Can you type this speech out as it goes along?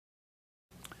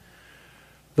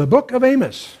the book of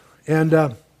Amos.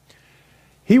 And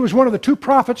he was one of the two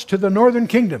prophets to the northern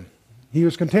kingdom. He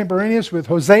was contemporaneous with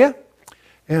Hosea.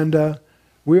 And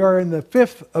we are in the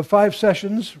 5th of 5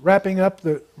 sessions, wrapping up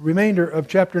the remainder of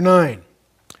chapter 9.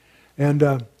 And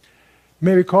you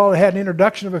may recall I had an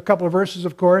introduction of a couple of verses,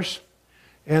 of course.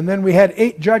 And then we had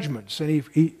 8 judgments. And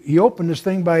he opened this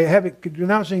thing by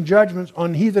denouncing judgments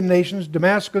on heathen nations: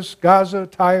 Damascus, Gaza,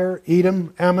 Tyre,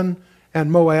 Edom, Ammon,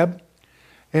 and Moab.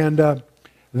 And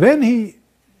then he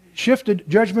shifted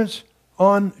judgments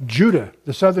on Judah,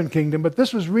 the southern kingdom. But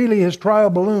this was really his trial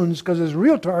balloons, because his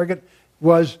real target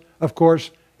was, of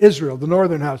course, Israel, the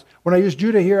northern house. When I use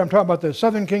Judah here, I'm talking about the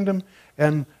southern kingdom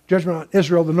and judgment on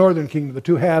Israel, the northern kingdom, the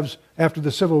two halves after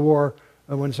the civil war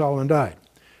when Solomon died.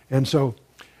 And so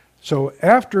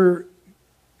after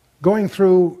going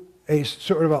through a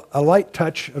sort of a light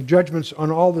touch of judgments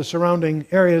on all the surrounding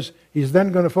areas, he's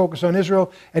then going to focus on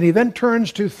Israel, and he then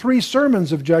turns to 3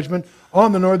 sermons of judgment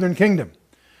on the northern kingdom.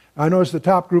 I notice the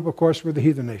top group, of course, were the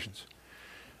heathen nations.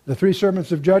 The 3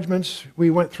 sermons of judgments we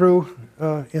went through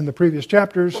in the previous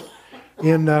chapters.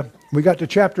 We got to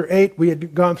chapter 8. We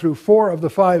had gone through 4 of the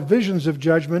 5 visions of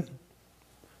judgment,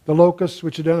 the locusts,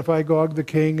 which identify Gog the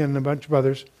king, and a bunch of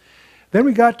others. Then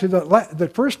we got to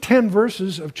the first 10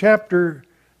 verses of chapter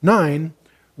 9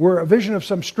 were a vision of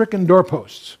some stricken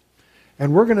doorposts.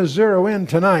 And we're going to zero in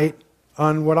tonight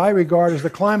on what I regard as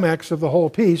the climax of the whole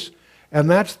piece, and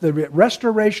that's the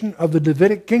restoration of the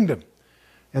Davidic kingdom.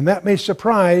 And that may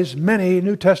surprise many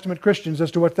New Testament Christians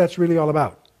as to what that's really all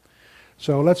about.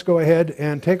 So let's go ahead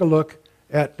and take a look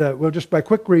at, just by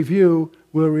quick review,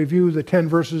 we'll review the 10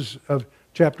 verses of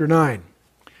chapter 9.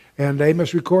 And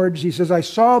Amos records, he says, "I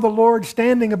saw the Lord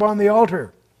standing upon the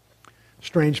altar."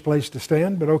 Strange place to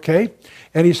stand, but okay.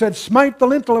 "And he said, smite the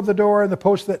lintel of the door and the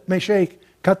posts that may shake.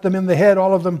 Cut them in the head,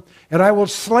 all of them. And I will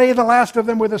slay the last of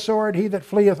them with a sword. He that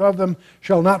fleeth of them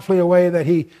shall not flee away, that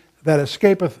he that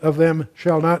escapeth of them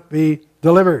shall not be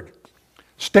delivered."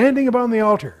 Standing upon the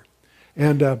altar.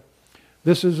 And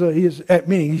this is,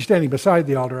 meaning he's standing beside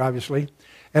the altar, obviously.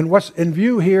 And what's in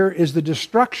view here is the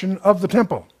destruction of the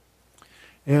temple.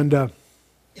 And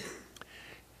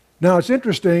now it's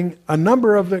interesting, a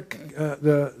number of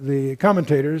the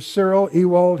commentators, Cyril,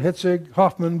 Ewald, Hitzig,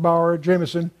 Hoffman, Bauer,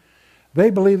 Jameson,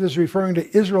 they believe this is referring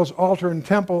to Israel's altar and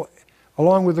temple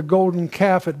along with the golden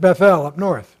calf at Bethel up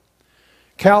north.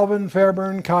 Calvin,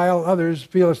 Fairburn, Kyle, others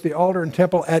feel it's the altar and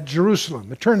temple at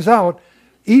Jerusalem. It turns out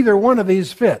either one of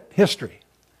these fit history,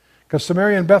 because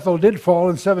Samaria and Bethel did fall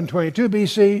in 722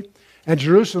 BC, and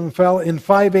Jerusalem fell in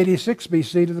 586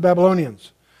 BC to the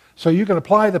Babylonians. So you can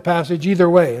apply the passage either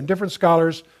way, and different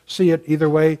scholars see it either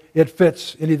way. It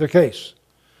fits in either case.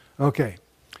 Okay.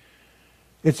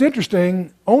 It's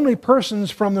interesting, only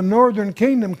persons from the northern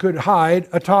kingdom could hide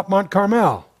atop Mount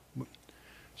Carmel.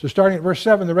 So starting at verse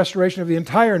 7, the restoration of the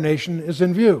entire nation is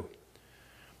in view.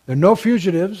 There are no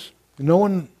fugitives. No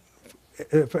one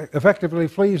effectively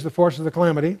flees the force of the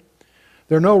calamity.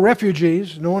 There are no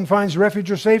refugees. No one finds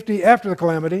refuge or safety after the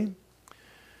calamity.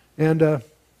 And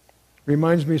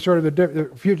reminds me sort of the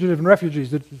fugitive and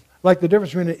refugees, like the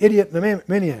difference between an idiot and a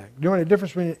maniac. Do you know what the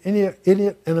difference between an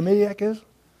idiot and a maniac is?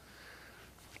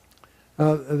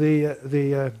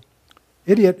 The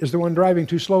idiot is the one driving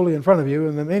too slowly in front of you,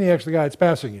 and the maniac's the guy that's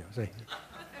passing you. See?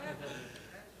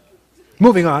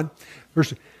 Moving on.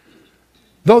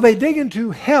 "Though they dig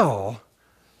into hell,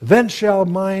 thence shall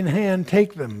mine hand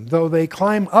take them. Though they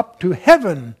climb up to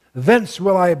heaven, thence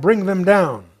will I bring them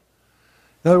down."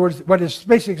 In other words, what is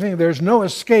basically saying, there's no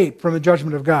escape from the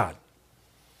judgment of God.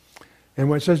 And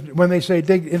when they say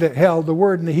dig into hell, the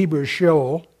word in the Hebrew is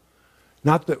Sheol.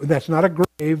 That's not a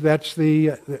grave, that's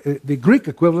the Greek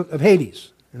equivalent of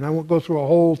Hades. And I won't go through a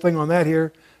whole thing on that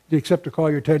here, except to call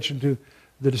your attention to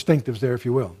the distinctives there, if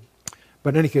you will.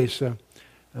 But in any case,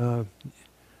 hell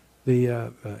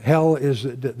is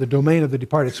the domain of the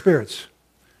departed spirits.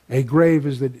 A grave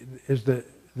is the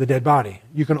dead body.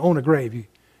 You can own a grave,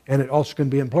 and it also can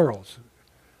be in plurals.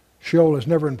 Sheol is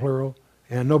never in plural,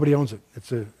 and nobody owns it.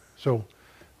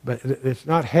 But it's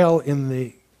not hell in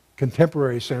the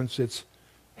contemporary sense. It's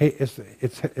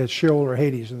Sheol or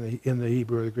Hades in the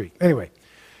Hebrew or the Greek. Anyway,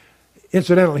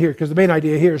 incidental here, because the main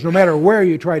idea here is no matter where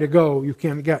you try to go, you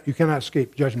cannot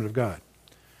escape judgment of God.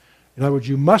 In other words,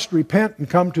 you must repent and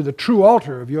come to the true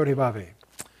altar of Yod-Heh-Vav-Heh.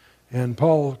 And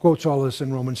Paul quotes all this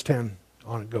in Romans 10.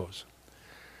 On it goes.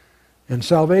 And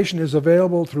salvation is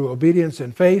available through obedience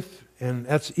and faith, and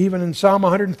that's even in Psalm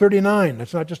 139.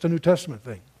 That's not just a New Testament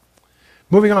thing.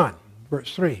 Moving on,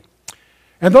 verse 3.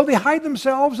 "And though they hide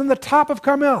themselves in the top of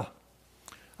Carmel,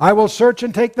 I will search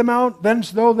and take them out.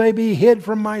 Thence though they be hid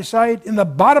from my sight in the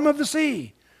bottom of the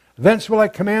sea, Thence will I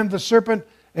command the serpent,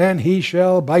 and he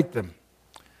shall bite them.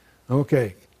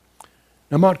 Okay.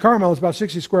 Now Mount Carmel is about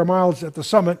 60 square miles at the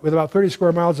summit, with about 30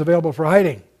 square miles available for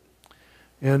hiding.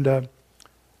 And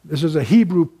this is a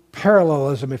Hebrew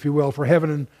parallelism, if you will, for heaven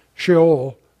and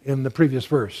Sheol in the previous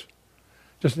verse.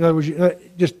 Just in other words,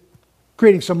 just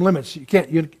creating some limits.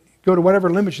 You go to whatever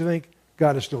limits you think,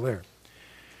 God is still there.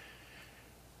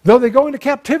 Though they go into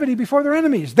captivity before their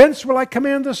enemies, thence will I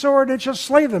command the sword, and it shall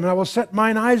slay them, and I will set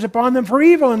mine eyes upon them for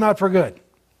evil and not for good.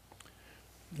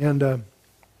 And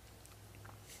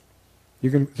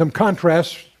you can some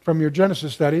contrasts from your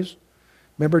Genesis studies.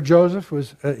 Remember, Joseph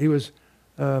was as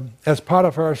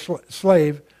Potiphar's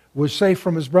slave, was safe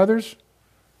from his brothers.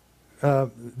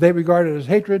 They regarded it as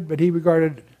hatred, but he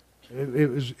regarded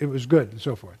it was good, and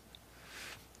so forth.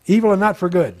 Evil and not for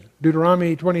good.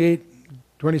 Deuteronomy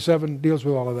 28:27 deals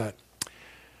with all of that.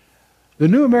 The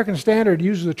New American Standard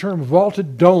uses the term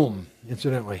vaulted dome,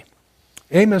 incidentally.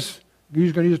 Amos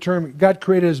is going to use the term, God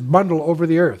created his bundle over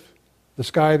the earth, the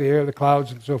sky, the air, the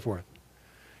clouds, and so forth.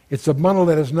 It's a bundle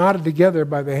that is knotted together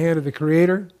by the hand of the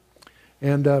Creator.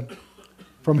 And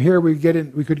from here we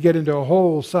could get into a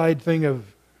whole side thing of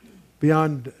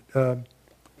beyond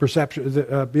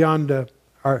perception, beyond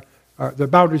the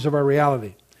boundaries of our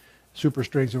reality,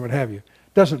 superstrings and what have you.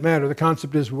 Doesn't matter. The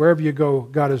concept is wherever you go,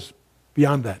 God is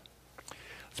beyond that.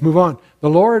 Let's move on. The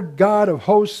Lord God of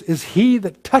hosts is he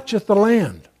that toucheth the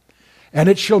land, and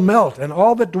it shall melt, and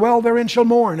all that dwell therein shall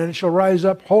mourn, and it shall rise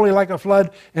up wholly like a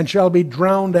flood, and shall be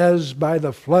drowned as by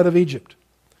the flood of Egypt.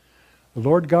 The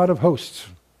Lord God of hosts.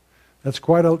 That's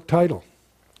quite a title.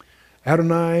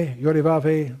 Adonai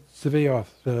Yodevave Tzevaoth.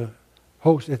 The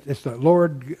host. It's the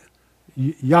Lord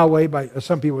Yahweh.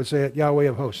 Some people would say it Yahweh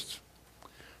of hosts.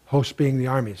 Hosts being the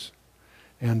armies.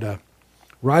 And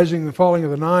rising and falling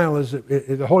of the Nile is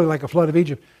wholly like a flood of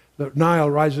Egypt. The Nile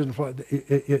rises and falls.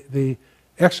 The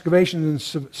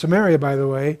excavations in Samaria, by the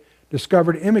way,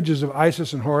 discovered images of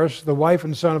Isis and Horus, the wife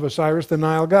and son of Osiris, the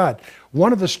Nile god.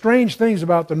 One of the strange things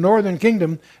about the northern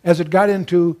kingdom as it got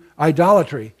into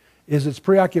idolatry is its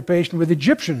preoccupation with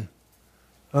Egyptian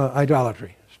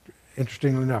idolatry,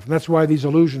 interestingly enough. And that's why these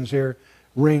allusions here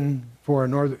ring for a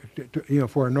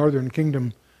northern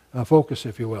kingdom focus,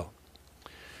 if you will.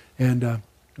 And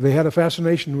they had a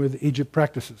fascination with Egypt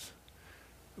practices,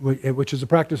 which is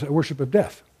a worship of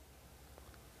death.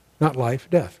 Not life,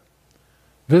 death.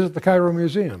 Visit the Cairo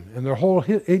Museum, and their whole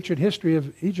ancient history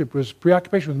of Egypt was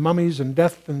preoccupation with mummies and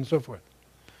death and so forth.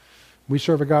 We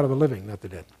serve a God of the living, not the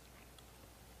dead.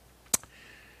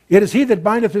 It is he that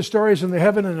bindeth his stories in the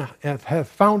heaven, and hath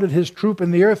founded his troop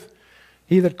in the earth.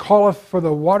 He that calleth for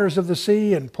the waters of the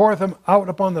sea, and poureth them out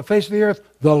upon the face of the earth.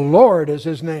 The Lord is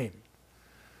his name.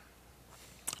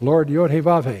 Lord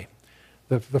Yod-Heh-Vav-Heh.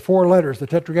 The four letters, the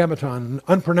Tetragrammaton,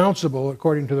 unpronounceable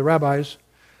according to the rabbis.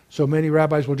 So many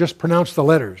rabbis will just pronounce the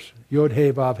letters.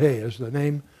 Yod-Heh-Vav-Heh is the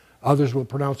name. Others will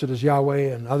pronounce it as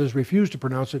Yahweh, and others refuse to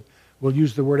pronounce it. Will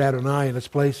use the word Adonai in its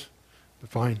place. But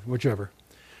fine, whichever.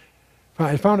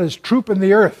 I found his troop in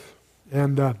the earth.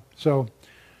 And so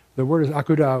the word is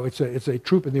akudah. It's a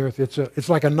troop in the earth. It's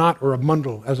like a knot or a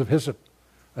bundle, as of hyssop.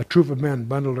 A troop of men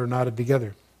bundled or knotted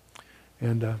together.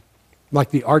 And like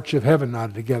the arch of heaven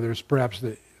knotted together is perhaps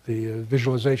the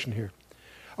visualization here.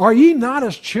 Are ye not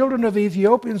as children of the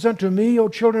Ethiopians unto me, O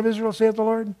children of Israel, saith the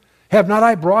Lord? Have not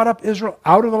I brought up Israel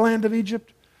out of the land of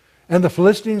Egypt, and the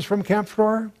Philistines from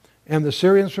Caphtor, and the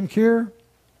Syrians from Kir?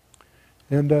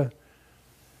 And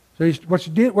so what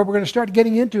we're going to start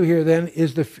getting into here then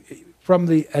is from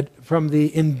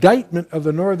the indictment of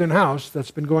the northern house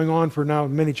that's been going on for now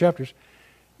many chapters.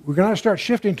 We're going to start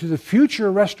shifting to the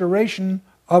future restoration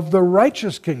of the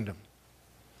righteous kingdom.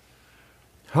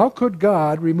 How could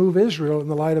God remove Israel in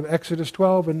the light of Exodus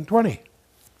 12 and 20?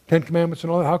 10 Commandments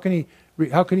and all that. How can he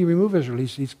remove Israel?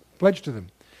 He's pledged to them.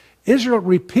 Israel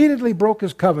repeatedly broke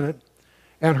his covenant,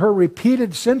 and her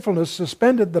repeated sinfulness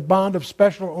suspended the bond of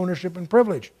special ownership and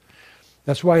privilege.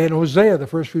 That's why in Hosea, the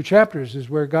first few chapters, is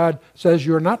where God says,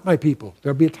 you're not my people.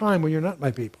 There'll be a time when you're not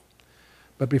my people.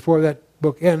 But before that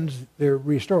book ends, they're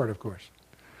restored, of course.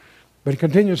 But it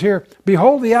continues here,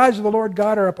 behold, the eyes of the Lord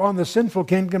God are upon the sinful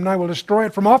kingdom, and I will destroy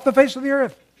it from off the face of the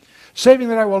earth, saving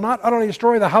that I will not utterly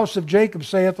destroy the house of Jacob,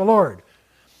 saith the Lord.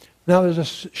 Now there's a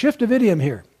shift of idiom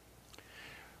here.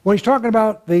 When he's talking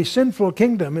about the sinful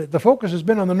kingdom, the focus has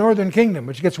been on the northern kingdom,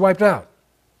 which gets wiped out.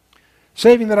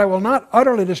 Saving that I will not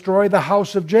utterly destroy the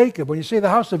house of Jacob. When you say the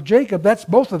house of Jacob, that's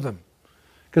both of them.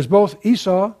 Because both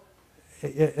Esau,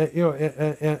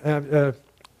 the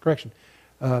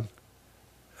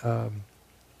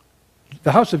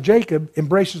house of Jacob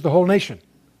embraces the whole nation.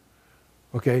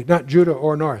 Okay, not Judah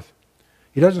or North.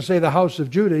 He doesn't say the house of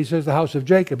Judah, he says the house of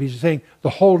Jacob. He's saying the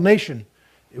whole nation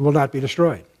will not be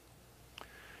destroyed.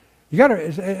 You got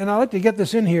to, and I like to get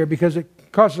this in here because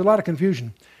it causes a lot of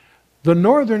confusion. The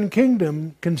northern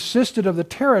kingdom consisted of the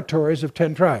territories of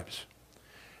 10 tribes.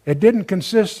 It didn't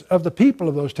consist of the people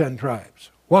of those 10 tribes.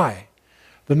 Why?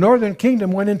 The northern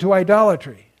kingdom went into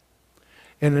idolatry.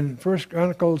 And in 1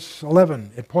 Chronicles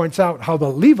 11, it points out how the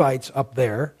Levites up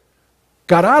there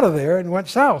got out of there and went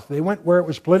south. They went where it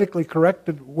was politically correct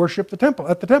to worship the temple,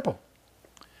 at the temple.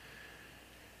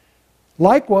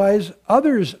 Likewise,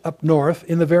 others up north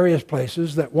in the various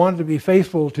places that wanted to be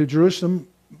faithful to Jerusalem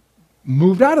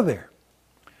moved out of there.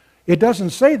 It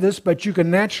doesn't say this, but you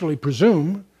can naturally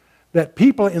presume that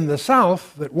people in the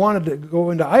south that wanted to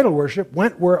go into idol worship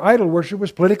went where idol worship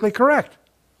was politically correct.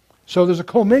 So there's a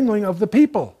commingling of the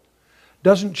people.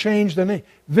 Doesn't change the name.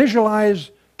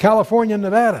 Visualize California and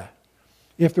Nevada.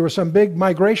 If there was some big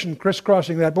migration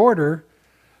crisscrossing that border,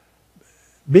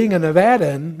 being a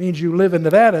Nevadan means you live in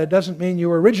Nevada. It doesn't mean you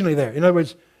were originally there. In other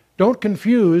words, don't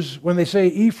confuse when they say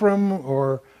Ephraim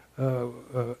or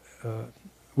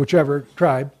whichever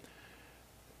tribe.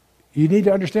 You need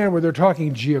to understand where they're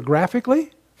talking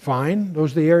geographically. Fine.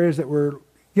 Those are the areas that were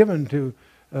given to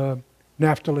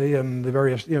Naphtali and the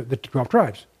various, the 12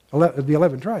 tribes, the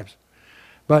 11 tribes.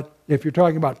 But if you're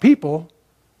talking about people,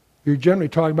 you're generally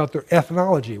talking about their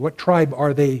ethnology. What tribe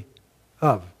are they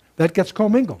of? That gets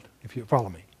commingled, if you follow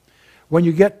me. When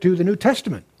you get to the New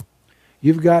Testament,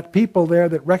 you've got people there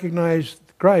that recognize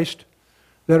Christ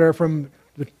that are from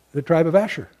the tribe of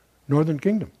Asher, northern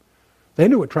kingdom. They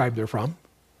knew what tribe they're from.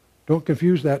 Don't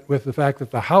confuse that with the fact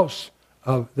that the house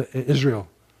of Israel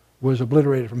was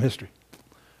obliterated from history.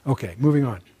 Okay, moving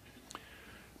on.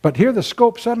 But here the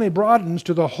scope suddenly broadens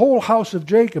to the whole house of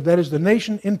Jacob, that is the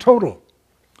nation in total.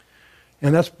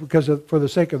 And that's because for the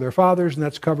sake of their fathers, and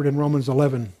that's covered in Romans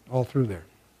 11 all through there.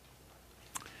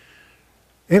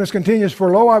 Amos continues,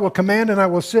 "For lo, I will command and I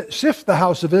will sift the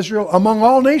house of Israel among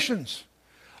all nations,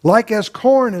 like as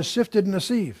corn is sifted in a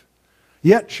sieve.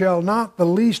 Yet shall not the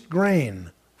least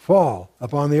grain fall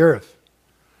upon the earth."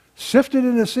 Sifted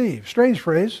in a sieve. Strange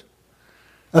phrase.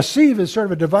 A sieve is sort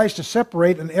of a device to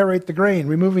separate and aerate the grain,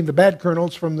 removing the bad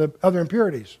kernels from the other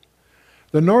impurities.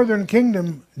 The northern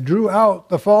kingdom drew out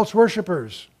the false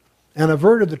worshippers and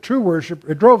averted the true worship.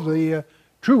 It drove the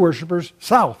true worshippers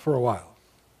south for a while.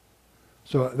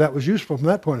 So that was useful from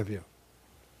that point of view.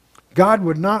 God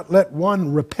would not let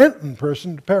one repentant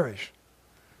person perish.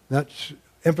 That's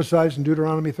emphasized in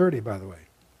Deuteronomy 30, by the way.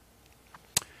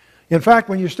 In fact,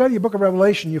 when you study the book of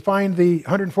Revelation, you find the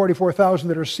 144,000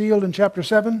 that are sealed in chapter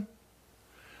 7.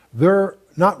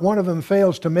 Not one of them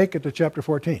fails to make it to chapter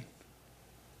 14.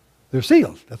 They're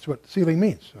sealed. That's what sealing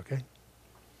means, okay?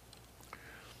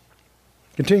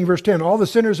 Continuing verse 10, "All the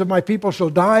sinners of my people shall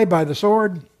die by the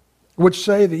sword, which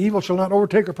say the evil shall not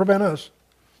overtake or prevent us."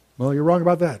 Well, you're wrong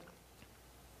about that.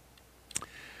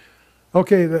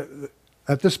 Okay,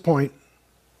 at this point,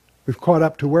 we've caught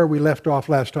up to where we left off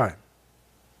last time.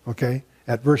 Okay,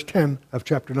 at verse 10 of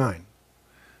chapter 9.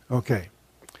 Okay.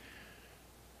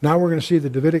 Now we're going to see the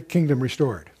Davidic kingdom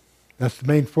restored. That's the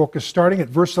main focus. Starting at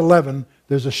verse 11,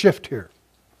 there's a shift here.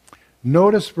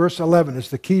 Notice verse 11 is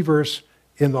the key verse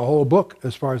in the whole book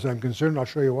as far as I'm concerned. I'll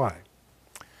show you why.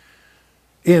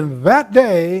 "In that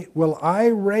day will I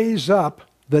raise up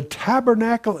the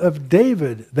tabernacle of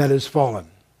David that is fallen,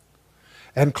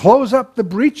 and close up the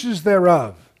breaches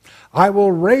thereof. I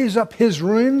will raise up his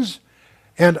ruins,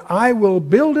 and I will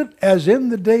build it as in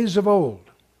the days of old."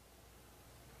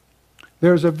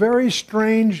 There's a very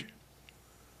strange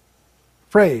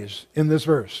phrase in this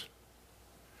verse.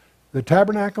 The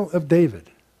tabernacle of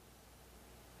David.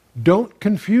 Don't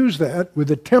confuse that with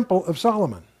the temple of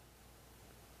Solomon.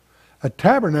 A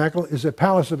tabernacle is a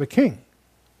palace of a king.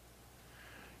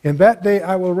 "In that day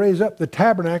I will raise up the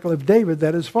tabernacle of David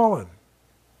that is fallen."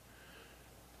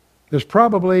 There's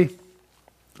probably,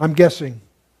 I'm guessing,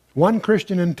 1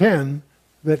 Christian in 10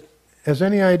 that has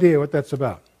any idea what that's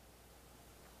about.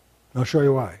 I'll show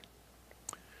you why.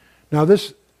 Now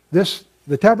the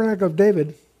tabernacle of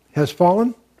David has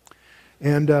fallen,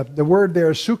 and the word there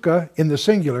is sukkah in the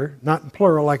singular, not in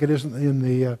plural like it is in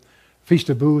the Feast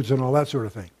of Booths and all that sort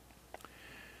of thing.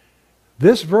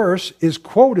 This verse is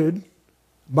quoted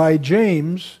by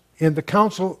James in the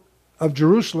Council of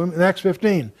Jerusalem in Acts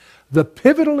 15. The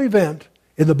pivotal event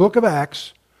in the book of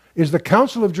Acts is the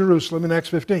Council of Jerusalem in Acts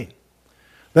 15.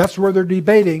 That's where they're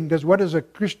debating, what does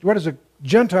a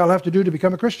Gentile have to do to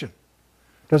become a Christian?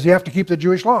 Does he have to keep the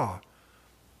Jewish law?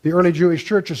 The early Jewish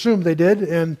church assumed they did,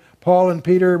 and Paul and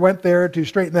Peter went there to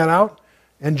straighten that out,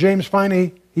 and James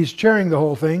finally, he's chairing the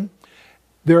whole thing.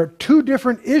 There are two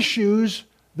different issues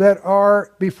that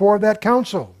are before that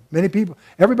council. Many people,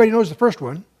 everybody knows the first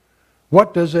one.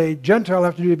 What does a Gentile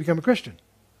have to do to become a Christian?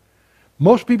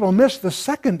 Most people miss the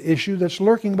second issue that's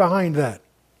lurking behind that.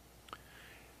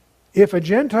 If a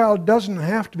Gentile doesn't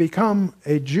have to become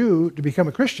a Jew to become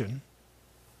a Christian,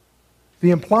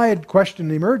 the implied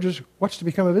question emerges, what's to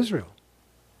become of Israel?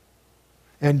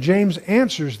 And James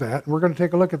answers that, and we're going to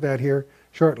take a look at that here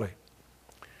shortly.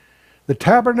 The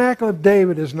tabernacle of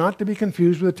David is not to be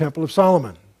confused with the temple of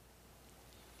Solomon.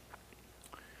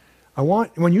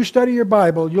 When you study your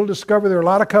Bible, you'll discover there are a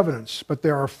lot of covenants, but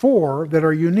there are 4 that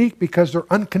are unique because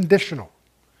they're unconditional.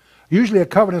 Usually a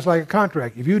covenant is like a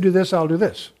contract. If you do this, I'll do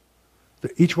this.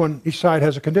 Each side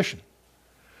has a condition.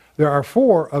 There are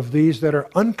 4 of these that are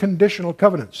unconditional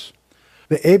covenants.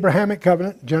 The Abrahamic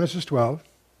covenant, Genesis 12,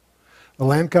 the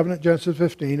land covenant, Genesis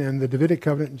 15, and the Davidic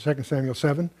covenant in 2 Samuel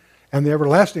 7, and the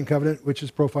everlasting covenant, which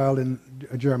is profiled in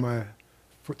Jeremiah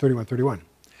 31:31.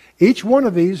 Each one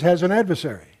of these has an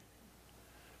adversary.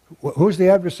 Who's the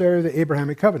adversary of the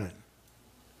Abrahamic covenant?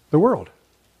 The world.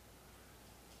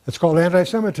 It's called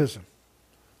anti-Semitism.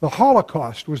 The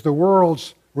Holocaust was the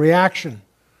world's reaction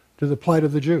to the plight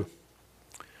of the Jew,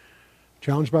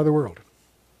 challenged by the world.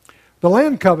 The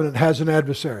land covenant has an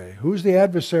adversary. Who's the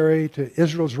adversary to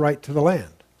Israel's right to the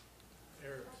land?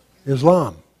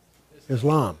 Islam.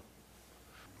 Islam.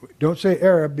 Don't say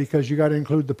Arab because you got to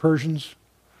include the Persians.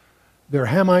 They're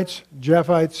Hamites,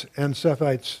 Japhites, and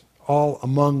Sethites, all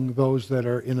among those that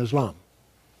are in Islam.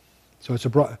 So it's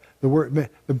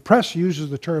the press uses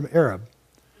the term Arab,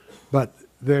 but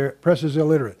the press is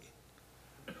illiterate.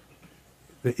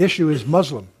 The issue is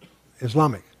Muslim,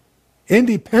 Islamic,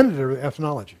 independent of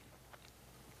ethnology.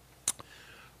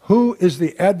 Who is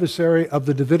the adversary of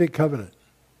the Davidic covenant?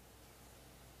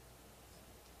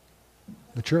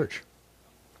 The church.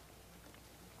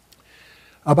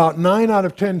 About 9 out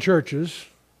of 10 churches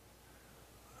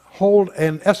hold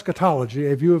an eschatology,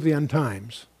 a view of the end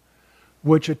times,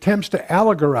 which attempts to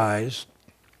allegorize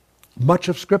much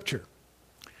of Scripture.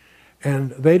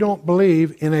 And they don't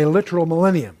believe in a literal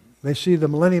millennium. They see the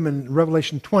millennium in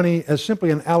Revelation 20 as simply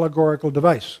an allegorical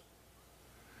device.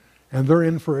 And they're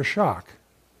in for a shock.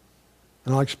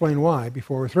 And I'll explain why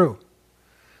before we're through.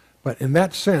 But in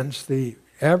that sense, the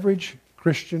average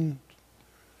Christian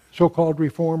so-called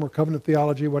reform or covenant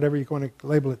theology, whatever you want to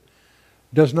label it,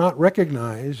 does not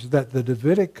recognize that the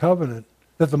Davidic covenant,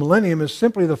 that the millennium is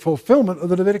simply the fulfillment of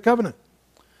the Davidic covenant.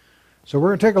 So we're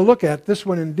going to take a look at this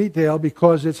one in detail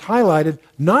because it's highlighted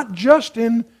not just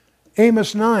in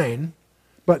Amos 9,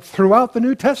 but throughout the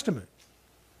New Testament.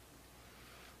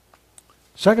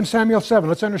 2 Samuel 7,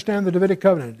 let's understand the Davidic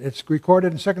covenant. It's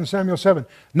recorded in 2 Samuel 7.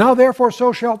 Now therefore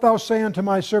so shalt thou say unto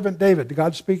my servant David,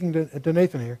 God speaking to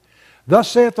Nathan here,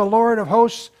 thus saith the Lord of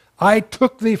hosts, I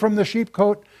took thee from the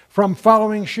sheepcote, from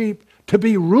following sheep, to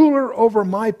be ruler over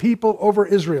my people, over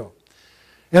Israel.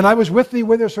 And I was with thee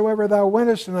whithersoever thou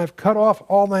wentest, and I have cut off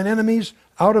all thine enemies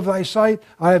out of thy sight.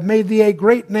 I have made thee a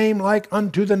great name like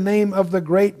unto the name of the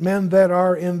great men that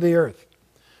are in the earth.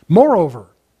 Moreover,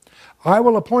 I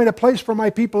will appoint a place for my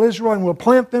people Israel, and will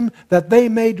plant them, that they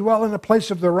may dwell in a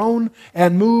place of their own,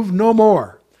 and move no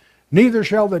more. Neither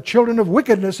shall the children of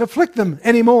wickedness afflict them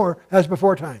any more, as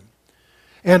before time.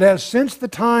 And as since the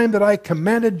time that I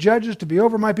commanded judges to be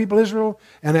over my people Israel,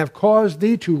 and have caused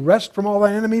thee to rest from all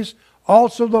thy enemies,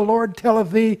 also the Lord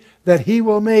telleth thee that he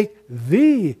will make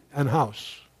thee an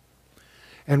house.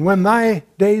 And when thy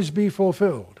days be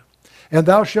fulfilled, and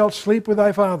thou shalt sleep with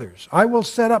thy fathers, I will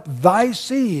set up thy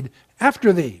seed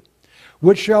after thee,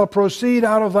 which shall proceed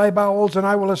out of thy bowels, and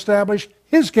I will establish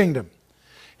his kingdom.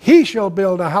 He shall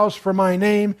build a house for my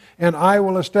name, and I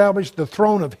will establish the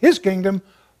throne of his kingdom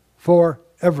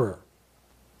forever.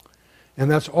 And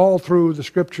that's all through the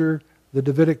Scripture, the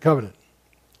Davidic covenant.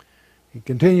 He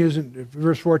continues in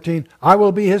verse 14, I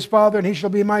will be his father, and he shall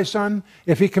be my son.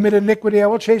 If he commit iniquity, I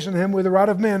will chasten him with the rod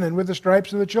of men, and with the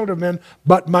stripes of the children of men.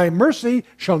 But my mercy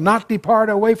shall not depart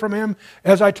away from him,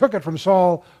 as I took it from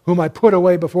Saul, whom I put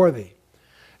away before thee.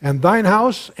 And thine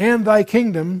house and thy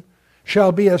kingdom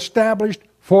shall be established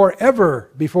forever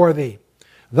before thee.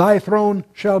 Thy throne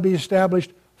shall be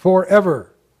established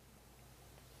forever.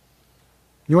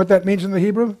 You know what that means in the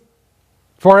Hebrew?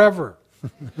 Forever.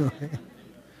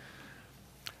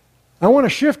 I want to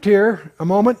shift here a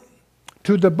moment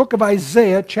to the book of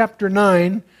Isaiah, chapter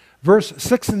 9, verse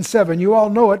 6 and 7. You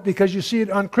all know it because you see it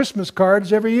on Christmas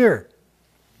cards every year.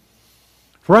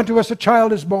 For unto us a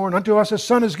child is born, unto us a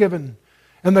son is given,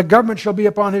 and the government shall be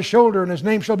upon his shoulder, and his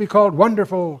name shall be called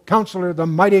Wonderful, Counselor, the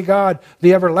Mighty God,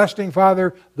 the Everlasting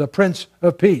Father, the Prince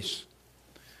of Peace.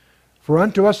 For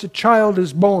unto us a child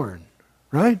is born.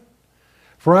 right?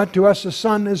 For unto us a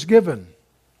son is given.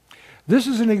 This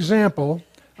is an example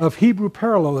of Hebrew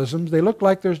parallelisms. They look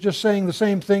like they're just saying the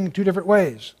same thing two different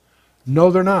ways.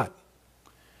 No, they're not.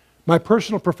 My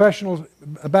personal professional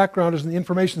background is in the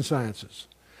information sciences.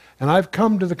 And I've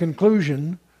come to the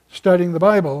conclusion, studying the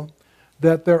Bible,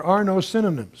 that there are no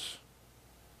synonyms.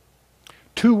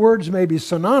 Two words may be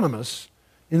synonymous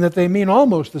in that they mean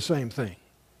almost the same thing.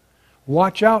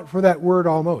 Watch out for that word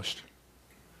almost.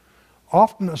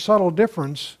 Often a subtle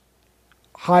difference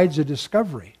hides a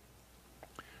discovery.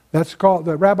 That's called,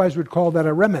 the rabbis would call that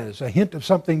a remez, a hint of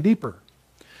something deeper.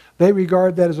 They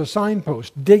regard that as a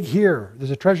signpost. Dig here,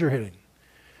 there's a treasure hidden.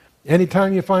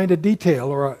 Anytime you find a detail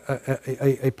or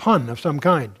a pun of some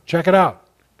kind, check it out.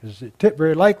 Because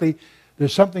very likely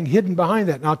there's something hidden behind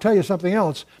that. And I'll tell you something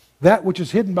else. That which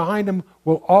is hidden behind them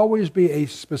will always be a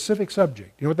specific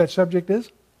subject. You know what that subject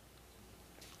is?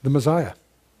 The Messiah.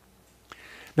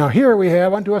 Now here we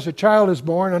have, unto us a child is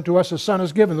born, unto us a son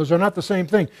is given. Those are not the same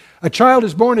thing. A child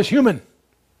is born is human.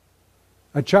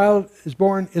 A child is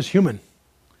born is human.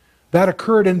 That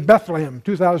occurred in Bethlehem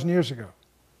 2,000 years ago.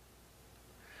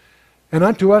 And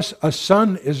unto us a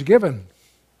son is given.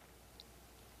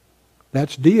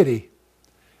 That's deity.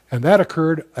 And that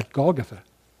occurred at Golgotha.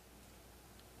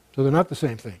 So they're not the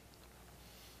same thing.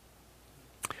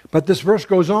 But this verse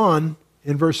goes on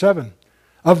in verse 7.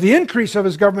 Of the increase of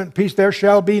his government and peace there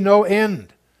shall be no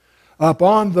end.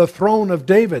 Upon the throne of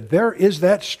David. There is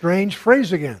that strange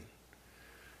phrase again.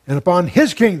 And upon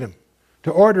his kingdom,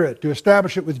 to order it, to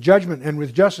establish it with judgment and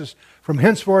with justice from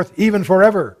henceforth even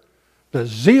forever. The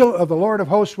zeal of the Lord of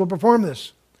hosts will perform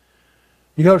this.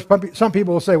 You know, some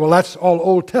people will say, well, that's all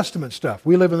Old Testament stuff.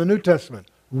 We live in the New Testament.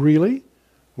 Really?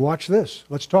 Watch this.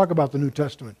 Let's talk about the New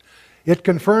Testament. It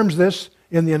confirms this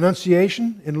in the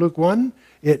Annunciation in Luke 1,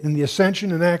 in the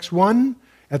Ascension in Acts 1,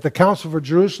 at the Council for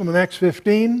Jerusalem in Acts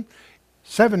 15,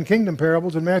 7 kingdom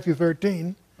parables in Matthew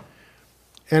 13,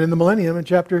 and in the millennium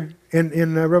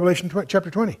in Revelation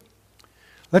chapter 20.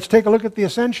 Let's take a look at the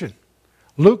Ascension.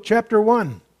 Luke chapter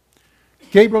 1.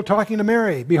 Gabriel talking to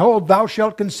Mary. Behold, thou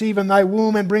shalt conceive in thy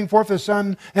womb and bring forth a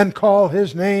son, and call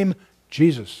his name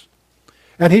Jesus.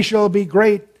 And he shall be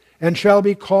great, and shall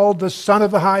be called the Son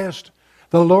of the Highest.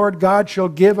 The Lord God shall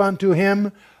give unto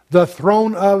him the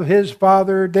throne of his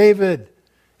father David,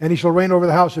 and he shall reign over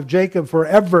the house of Jacob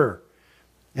forever,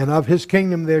 and of his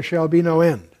kingdom there shall be no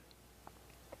end.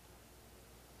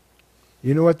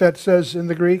 You know what that says in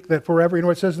the Greek, that forever? You know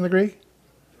what it says in the Greek?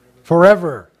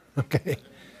 Forever. Okay.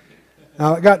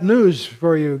 Now, I got news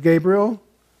for you, Gabriel.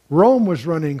 Rome was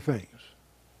running things.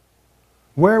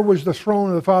 Where was the throne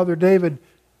of the father David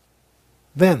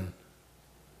then?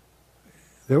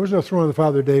 There was no throne of the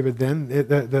father David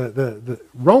then.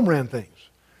 Rome ran things.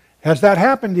 Has that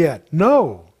happened yet?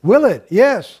 No. Will it?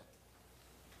 Yes.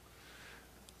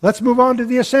 Let's move on to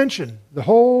the Ascension. The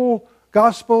whole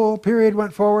gospel period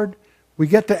went forward. We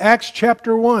get to Acts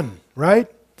chapter 1, right?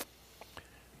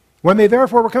 When they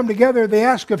therefore were come together, they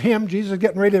asked of him, Jesus is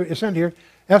getting ready to ascend here,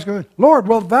 ask him, Lord,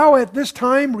 wilt thou at this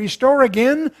time restore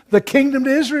again the kingdom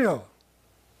to Israel?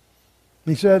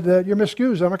 He said, you're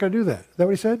miscused, I'm not going to do that. Is that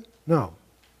what he said? No.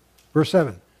 Verse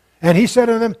 7. And he said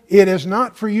unto them, it is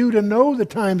not for you to know the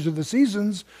times of the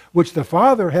seasons which the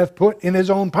Father hath put in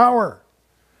his own power.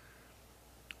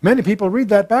 Many people read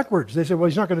that backwards. They say, well,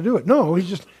 he's not going to do it. No,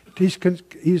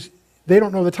 they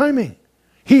don't know the timing.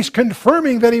 He's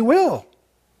confirming that he will.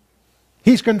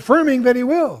 He's confirming that he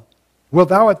will. Wilt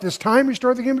thou at this time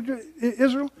restore the kingdom to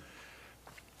Israel?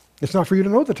 It's not for you to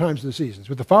know the times of the seasons,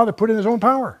 but the Father put in his own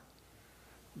power.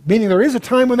 Meaning there is a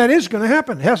time when that is going to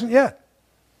happen. It hasn't yet.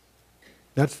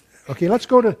 That's okay. Let's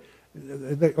go to.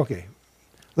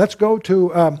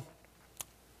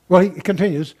 Well, he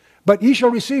continues. But ye shall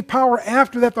receive power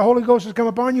after that the Holy Ghost has come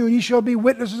upon you, and ye shall be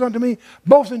witnesses unto me,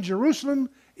 both in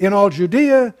Jerusalem, in all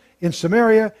Judea, in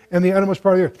Samaria, and the uttermost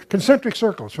part of the earth. Concentric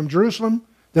circles from Jerusalem,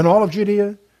 then all of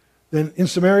Judea, then in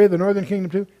Samaria, the northern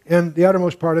kingdom too, and the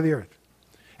uttermost part of the earth.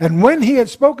 And when he had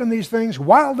spoken these things,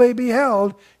 while they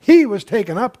beheld, he was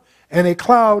taken up, and a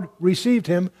cloud received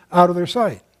him out of their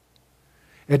sight.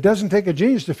 It doesn't take a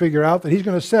genius to figure out that he's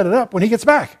going to set it up when he gets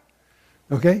back.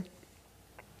 Okay?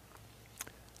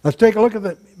 Let's take a look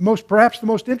at perhaps the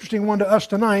most interesting one to us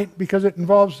tonight, because it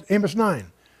involves Amos 9.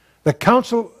 The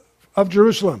Council of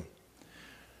Jerusalem.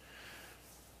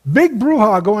 Big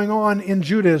brouhaha going on in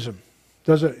Judaism.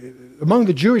 Among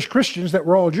the Jewish Christians that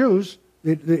were all Jews,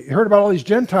 they heard about all these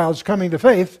Gentiles coming to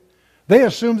faith. They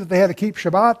assumed that they had to keep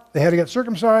Shabbat, they had to get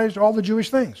circumcised, all the Jewish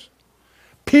things.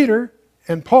 Peter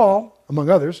and Paul, among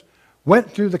others,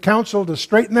 went to the council to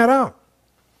straighten that out.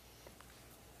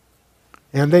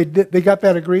 And they got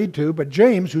that agreed to, but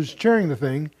James, who's chairing the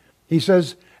thing, he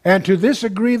says, and to this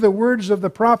agree the words of the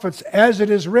prophets as it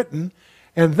is written.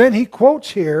 And then he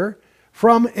quotes here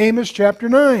from Amos chapter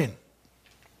 9.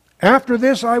 After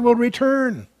this I will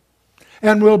return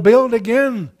and will build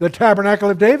again the tabernacle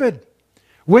of David,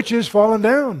 which is fallen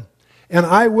down. And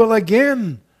I will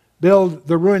again build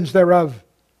the ruins thereof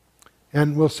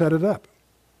and will set it up.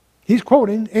 He's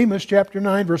quoting Amos chapter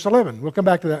 9, verse 11. We'll come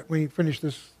back to that when we finish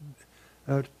this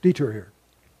detour here.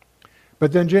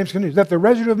 But then James continues, that the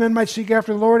residue of men might seek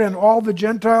after the Lord, and all the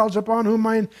Gentiles upon whom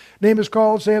my name is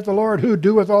called, saith the Lord, who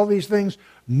doeth all these things,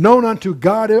 known unto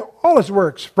God all his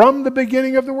works from the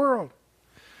beginning of the world.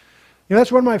 You know,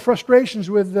 that's one of my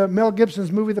frustrations with Mel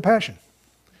Gibson's movie, The Passion.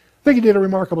 I think he did a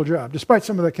remarkable job, despite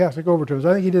some of the Catholic overtones.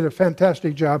 I think he did a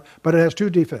fantastic job, but it has two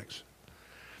defects.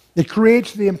 It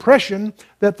creates the impression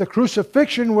that the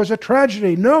crucifixion was a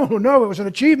tragedy. No, it was an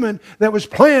achievement that was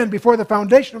planned before the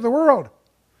foundation of the world.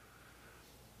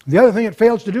 The other thing it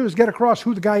fails to do is get across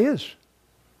who the guy is.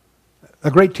 A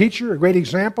great teacher, a great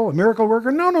example, a miracle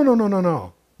worker?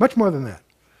 No. Much more than that.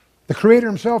 The Creator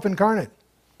himself incarnate,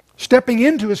 stepping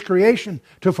into his creation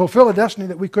to fulfill a destiny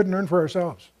that we couldn't earn for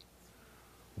ourselves.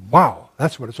 Wow,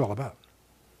 that's what it's all about.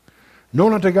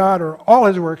 Known unto God are all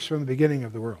his works from the beginning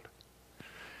of the world.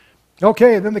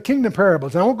 Okay, then the kingdom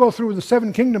parables. I won't go through the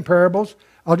 7 kingdom parables.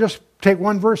 I'll just take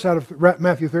one verse out of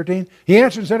Matthew 13. He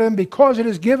answered and said to them, because it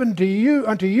is given to you,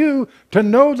 unto you to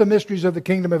know the mysteries of the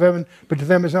kingdom of heaven, but to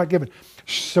them is not given.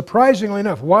 Surprisingly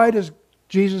enough, why does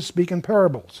Jesus speak in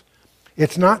parables?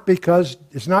 It's not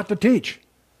to teach.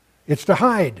 It's to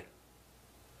hide.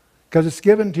 Because it's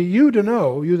given to you to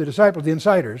know, you the disciples, the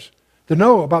insiders, to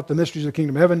know about the mysteries of the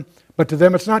kingdom of heaven, but to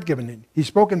them it's not given. He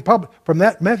spoke in public. From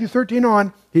that Matthew 13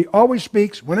 on, he always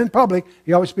speaks, when in public,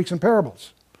 he always speaks in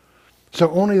parables. So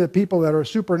only the people that are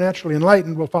supernaturally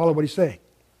enlightened will follow what he's saying.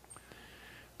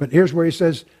 But here's where he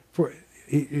says, "For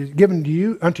it is given to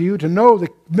you, unto you to know the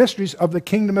mysteries of the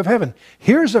kingdom of heaven."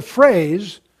 Here's a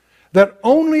phrase that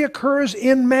only occurs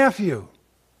in Matthew.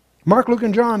 Mark, Luke,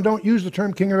 and John don't use the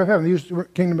term kingdom of heaven. They use the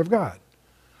kingdom of God.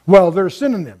 Well, they're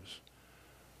synonyms.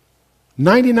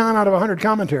 99 out of 100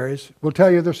 commentaries will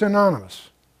tell you they're synonymous.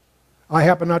 I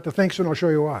happen not to think so, and I'll show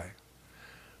you why.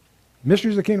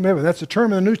 Mysteries of the kingdom of heaven, that's a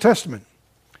term in the New Testament.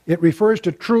 It refers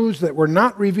to truths that were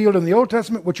not revealed in the Old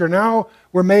Testament, which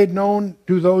were made known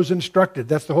to those instructed.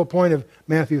 That's the whole point of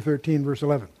Matthew 13, verse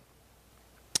 11.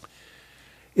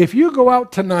 If you go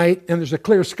out tonight and there's a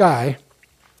clear sky,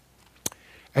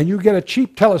 and you get a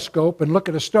cheap telescope and look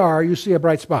at a star, you see a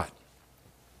bright spot.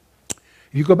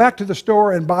 If you go back to the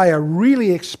store and buy a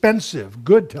really expensive,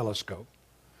 good telescope,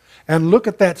 and look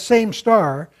at that same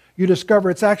star, you discover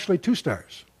it's actually 2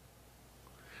 stars.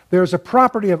 There's a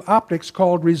property of optics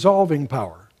called resolving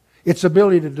power. Its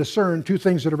ability to discern 2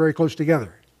 things that are very close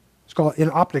together. It's called, in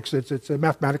optics, it's a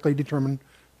mathematically determined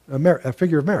a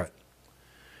figure of merit.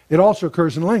 It also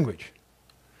occurs in language.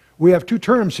 We have 2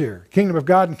 terms here, kingdom of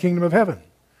God and kingdom of heaven.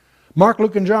 Mark,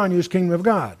 Luke, and John use kingdom of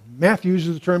God. Matthew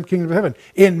uses the term kingdom of heaven.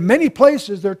 In many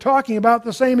places, they're talking about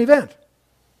the same event.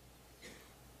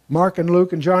 Mark and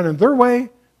Luke and John in their way,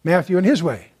 Matthew in his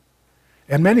way.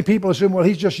 And many people assume, well,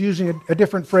 he's just using a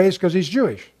different phrase because he's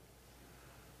Jewish.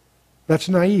 That's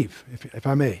naive, if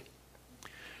I may.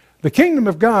 The kingdom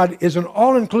of God is an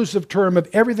all-inclusive term of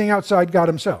everything outside God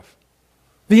himself.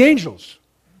 The angels,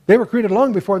 they were created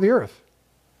long before the earth,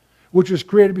 which was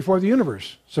created before the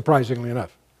universe, surprisingly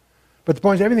enough. But the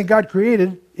point is, everything God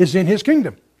created is in his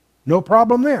kingdom. No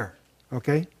problem there,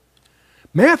 okay?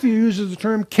 Matthew uses the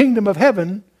term kingdom of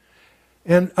heaven,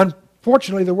 and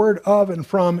unfortunately the word of and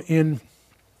from in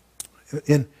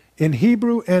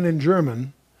Hebrew and in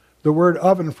German, the word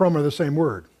of and from are the same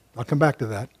word. I'll come back to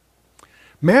that.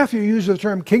 Matthew uses the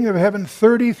term kingdom of heaven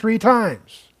 33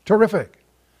 times. Terrific.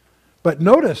 But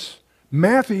notice,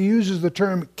 Matthew uses the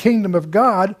term kingdom of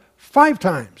God 5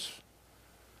 times.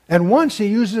 And once he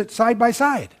uses it side by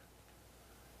side.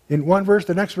 In one verse,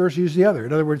 the next verse he uses the other.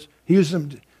 In other words, he uses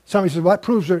them. Somebody says, well, that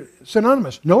proves they're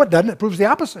synonymous. No, it doesn't. It proves the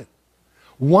opposite.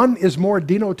 One is more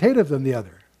denotative than the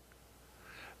other.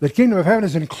 The kingdom of heaven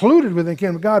is included within the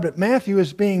kingdom of God, but Matthew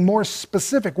is being more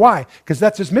specific. Why? Because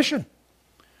that's his mission.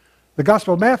 The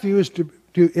Gospel of Matthew is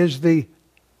the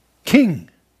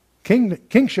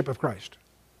kingship of Christ.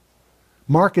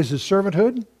 Mark is his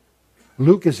servanthood.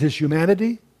 Luke is his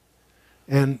humanity.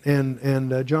 And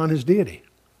John his deity.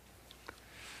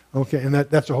 Okay, and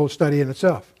that's a whole study in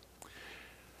itself.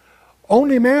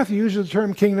 Only Matthew uses the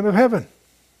term kingdom of heaven.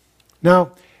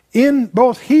 Now, in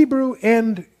both Hebrew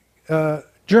and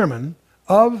German,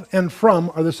 of and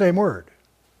from are the same word.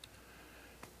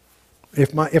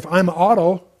 If I'm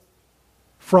Otto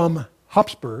from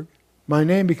Habsburg, my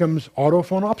name becomes Otto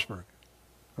von Habsburg.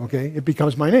 Okay? It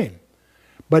becomes my name.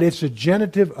 But it's a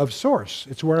genitive of source.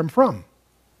 It's where I'm from.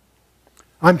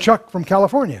 I'm Chuck from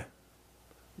California.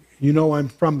 You know I'm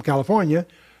from California.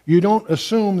 You don't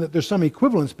assume that there's some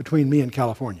equivalence between me and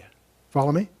California.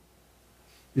 Follow me?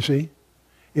 You see?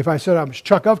 If I said I'm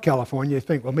Chuck of California, you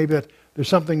think, well, maybe there's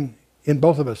something in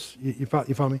both of us. You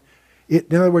follow me?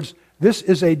 In other words, this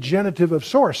is a genitive of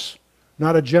source,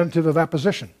 not a genitive of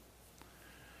apposition.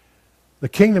 The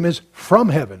kingdom is from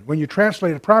heaven. When you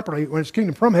translate it properly, when it's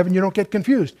kingdom from heaven, you don't get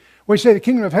confused. When you say the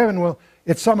kingdom of heaven, well,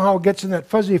 it somehow gets in that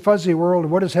fuzzy world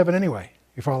of what is heaven anyway?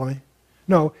 You follow me?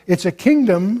 No, it's a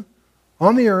kingdom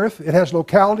on the earth. It has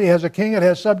locality, it has a king, it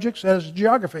has subjects, it has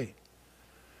geography.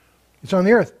 It's on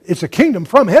the earth. It's a kingdom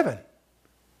from heaven.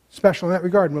 Special in that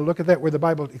regard, and we'll look at that where the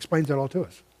Bible explains that all to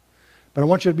us. But I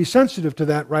want you to be sensitive to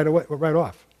that right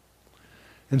off.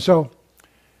 And so,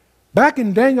 back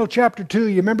in Daniel chapter 2,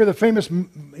 you remember the famous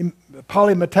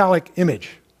polymetallic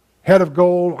image. Head of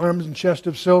gold, arms and chest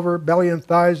of silver, belly and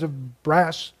thighs of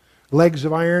brass, legs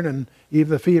of iron, and even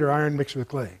the feet are iron mixed with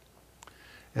clay.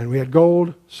 And we had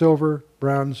gold, silver,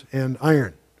 bronze, and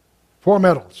iron. 4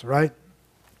 metals, right?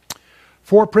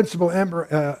 4 principal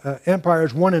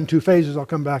empires, 1 and 2 phases. I'll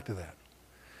come back to that.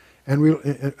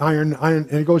 And iron,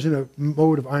 and it goes in a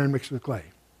mode of iron mixed with clay.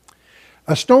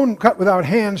 A stone cut without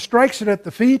hands strikes it at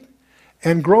the feet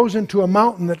and grows into a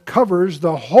mountain that covers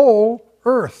the whole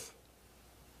earth.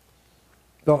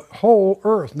 The whole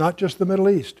earth, not just the Middle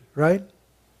East, right?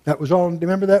 That was all,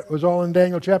 remember that? It was all in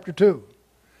Daniel chapter 2.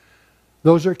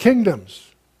 Those are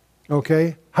kingdoms,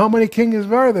 okay? How many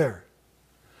kingdoms are there?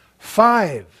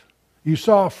 5. You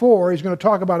saw 4, he's going to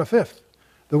talk about a 5th.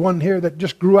 The one here that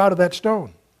just grew out of that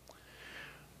stone.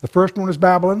 The first one was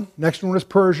Babylon, next one was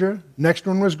Persia, next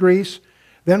one was Greece.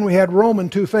 Then we had Rome in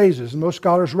 2 phases, and most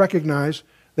scholars recognize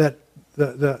that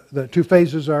the 2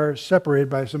 phases are separated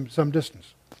by some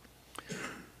distance.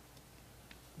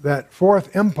 That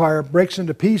 4th empire breaks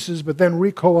into pieces, but then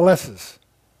recoalesces.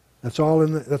 That's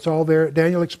all there.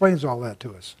 Daniel explains all that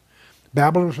to us.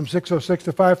 Babylon was from 606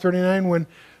 to 539 when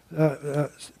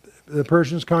the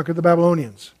Persians conquered the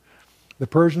Babylonians. The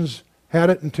Persians had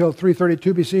it until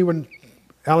 332 BC when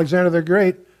Alexander the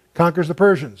Great conquers the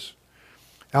Persians.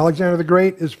 Alexander the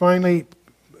Great is finally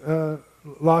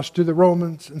lost to the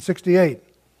Romans in 68.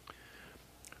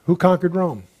 Who conquered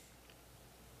Rome?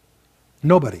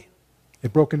 Nobody.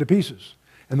 It broke into pieces.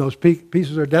 And those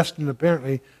pieces are destined,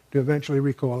 apparently, to eventually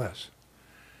recoalesce.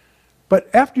 But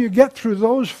after you get through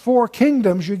those 4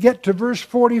 kingdoms, you get to verse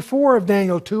 44 of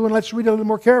Daniel 2, and let's read it a little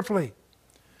more carefully.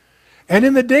 And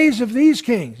in the days of these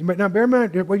kings, now bear in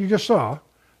mind what you just saw,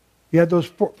 you had those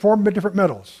 4 different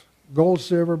metals, gold,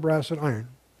 silver, brass, and iron.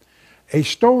 A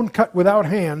stone cut without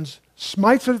hands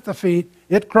smites it at the feet,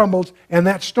 it crumbles, and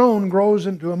that stone grows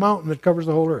into a mountain that covers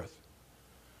the whole earth.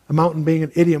 A mountain being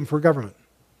an idiom for government,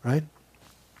 right?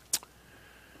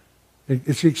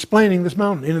 It's explaining this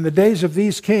mountain. And in the days of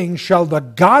these kings shall the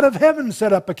God of heaven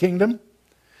set up a kingdom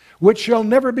which shall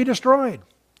never be destroyed.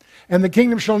 And the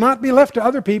kingdom shall not be left to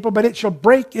other people, but it shall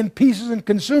break in pieces and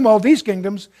consume all these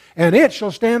kingdoms, and it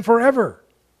shall stand forever.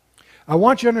 I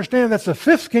want you to understand that's the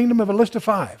 5th kingdom of a list of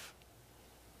 5.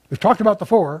 We've talked about the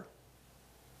 4.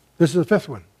 This is the 5th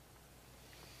one.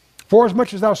 For as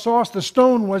much as thou sawest the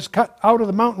stone was cut out of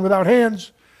the mountain without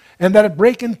hands, and that it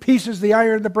break in pieces the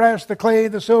iron, the brass, the clay,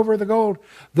 the silver, the gold,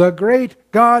 the great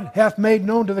God hath made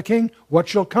known to the king what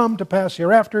shall come to pass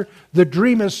hereafter. The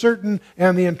dream is certain,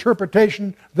 and the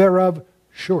interpretation thereof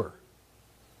sure.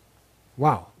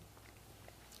 Wow.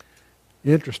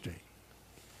 Interesting.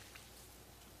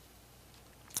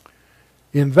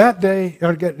 In that day,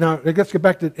 now let's get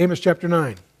back to Amos chapter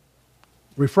 9.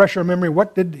 Refresh our memory.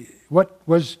 What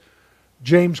was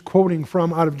James quoting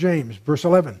from out of James? Verse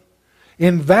 11.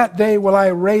 In that day will I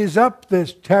raise up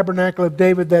this tabernacle of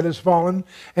David that is fallen,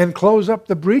 and close up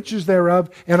the breaches thereof,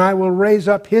 and I will raise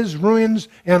up his ruins,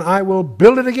 and I will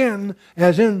build it again,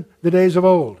 as in the days of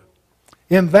old.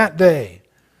 In that day.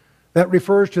 That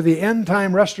refers to the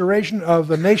end-time restoration of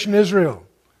the nation Israel.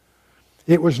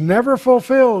 It was never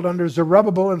fulfilled under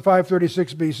Zerubbabel in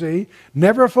 536 BC,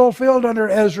 never fulfilled under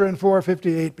Ezra in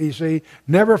 458 BC,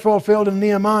 never fulfilled in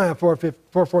Nehemiah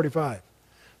 445.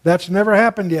 That's never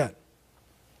happened yet.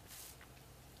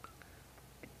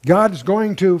 God's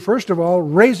going to, first of all,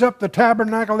 raise up the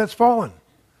tabernacle that's fallen.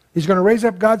 He's going to raise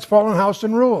up God's fallen house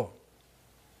and rule.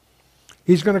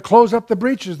 He's going to close up the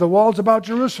breaches, the walls about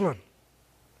Jerusalem.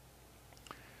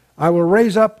 I will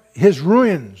raise up his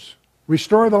ruins,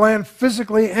 restore the land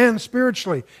physically and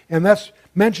spiritually. And that's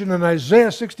mentioned in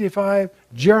Isaiah 65,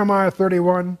 Jeremiah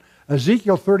 31,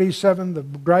 Ezekiel 37, the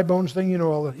dry bones thing, you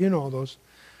know all those.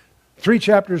 3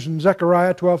 chapters in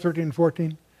Zechariah 12, 13, and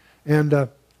 14, and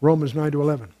Romans 9 to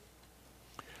 11.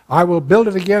 I will build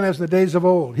it again as in the days of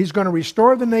old. He's going to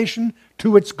restore the nation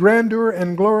to its grandeur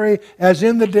and glory as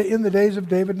in the days of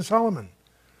David and Solomon.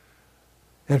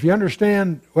 And if you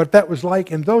understand what that was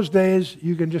like in those days,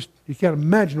 you can't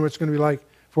imagine what it's going to be like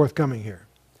forthcoming here.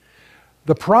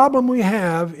 The problem we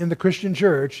have in the Christian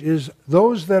church is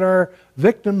those that are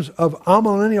victims of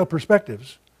amillennial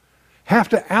perspectives have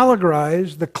to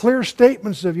allegorize the clear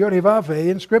statements of Yod-Heh-Vav-Heh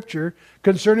in Scripture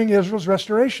concerning Israel's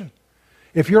restoration.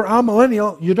 If you're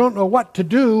amillennial, you don't know what to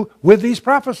do with these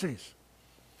prophecies.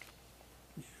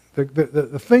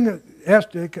 The thing that has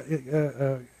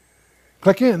to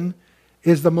click in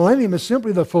is the millennium is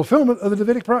simply the fulfillment of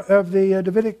the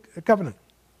Davidic covenant.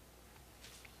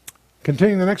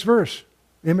 Continuing the next verse,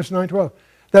 Amos 9:12,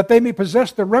 that they may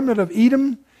possess the remnant of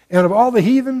Edom and of all the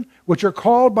heathen which are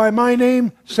called by my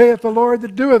name, saith the Lord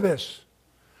that doeth this.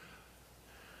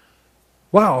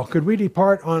 Wow, could we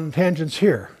depart on tangents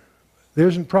here? There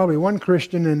isn't probably one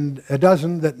Christian in a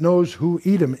dozen that knows who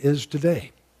Edom is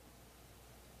today.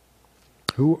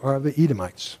 Who are the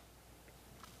Edomites?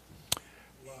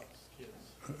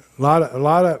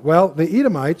 Well, the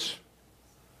Edomites,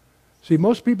 see,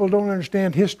 most people don't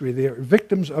understand history. They are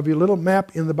victims of your little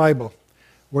map in the Bible,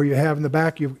 where you have in the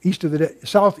back,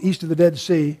 southeast of the Dead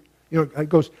Sea, it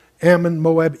goes Ammon,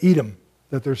 Moab, Edom,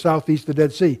 that they're southeast of the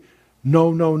Dead Sea.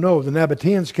 No. The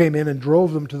Nabateans came in and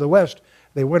drove them to the west.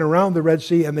 They went around the Red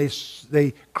Sea and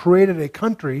they created a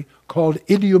country called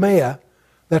Idumea.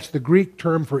 That's the Greek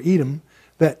term for Edom,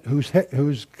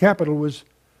 whose capital was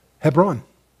Hebron.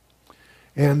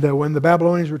 And when the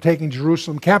Babylonians were taking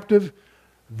Jerusalem captive,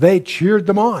 they cheered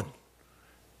them on.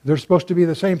 They're supposed to be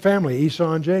the same family,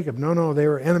 Esau and Jacob. No, they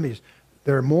were enemies.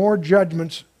 There are more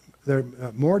judgments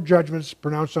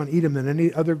pronounced on Edom than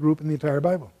any other group in the entire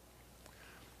Bible.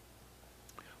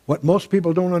 What most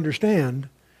people don't understand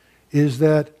is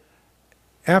that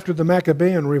after the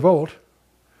Maccabean revolt,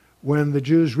 when the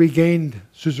Jews regained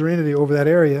suzerainty over that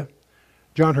area,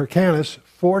 John Hyrcanus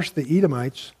forced the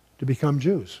Edomites to become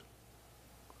Jews.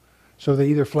 So they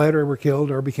either fled or were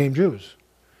killed or became Jews.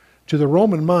 To the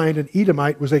Roman mind, an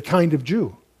Edomite was a kind of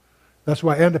Jew. That's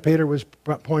why Antipater was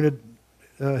appointed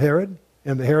Herod,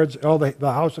 and the Herods, the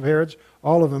house of Herods,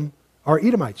 all of them are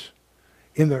Edomites.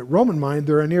 In the Roman mind,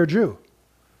 they're a near Jew.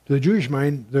 To the Jewish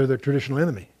mind, they're the traditional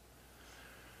enemy.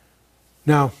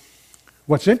 Now,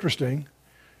 what's interesting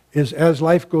is as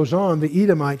life goes on, the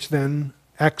Edomites then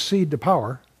accede to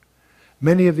power.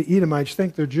 Many of the Edomites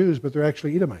think they're Jews, but they're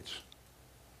actually Edomites.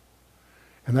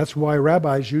 And that's why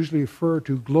rabbis usually refer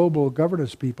to global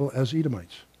governance people as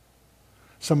Edomites.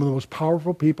 Some of the most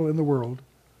powerful people in the world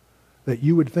that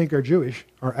you would think are Jewish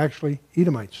are actually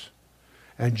Edomites.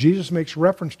 And Jesus makes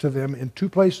reference to them in 2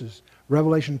 places,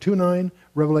 Revelation 2:9,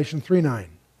 Revelation 3:9.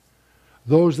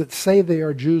 Those that say they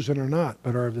are Jews and are not,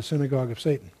 but are of the synagogue of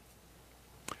Satan.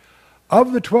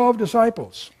 Of the 12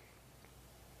 disciples,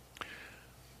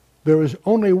 there was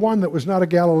only one that was not a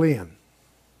Galilean.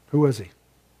 Who was he?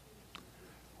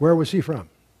 Where was he from?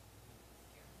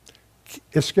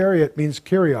 Iscariot means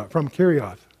Kirioth, from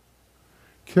Kirioth.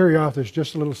 Kirioth is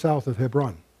just a little south of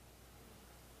Hebron.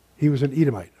 He was an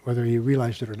Edomite, whether he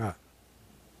realized it or not.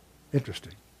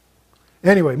 Interesting.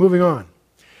 Anyway, moving on.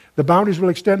 The boundaries will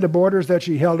extend to borders that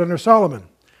she held under Solomon.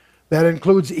 That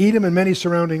includes Edom and many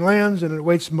surrounding lands, and it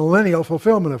awaits millennial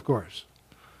fulfillment, of course.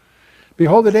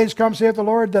 Behold, the days come, saith the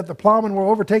Lord, that the plowman will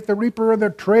overtake the reaper, and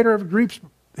the trader of grapes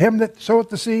him that soweth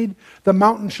the seed. The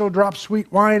mountains shall drop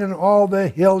sweet wine, and all the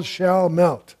hills shall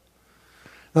melt.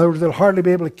 In other words, they'll hardly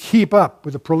be able to keep up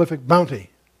with the prolific bounty.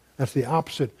 That's the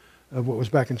opposite of what was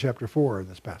back in chapter 4 in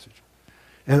this passage.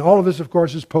 And all of this, of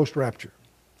course, is post-rapture.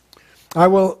 I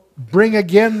will bring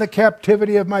again the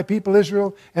captivity of my people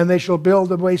Israel, and they shall build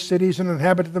the waste cities and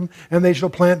inhabit them, and they shall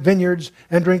plant vineyards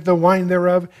and drink the wine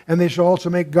thereof, and they shall also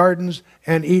make gardens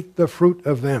and eat the fruit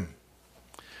of them.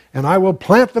 And I will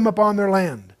plant them upon their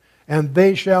land, and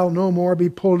they shall no more be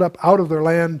pulled up out of their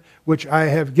land, which I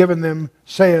have given them,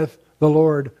 saith the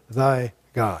Lord thy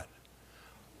God.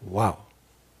 Wow.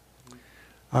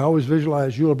 I always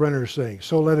visualize Yul Brynner saying,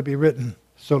 so let it be written,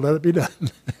 so let it be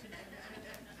done.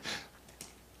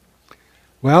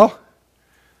 Well,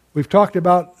 we've talked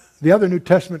about the other New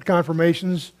Testament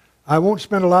confirmations. I won't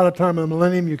spend a lot of time on the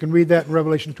millennium. You can read that in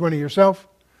Revelation 20 yourself.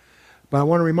 But I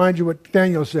want to remind you what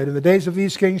Daniel said. In the days of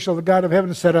these kings shall the God of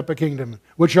heaven set up a kingdom,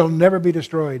 which shall never be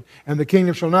destroyed. And the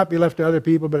kingdom shall not be left to other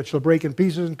people, but it shall break in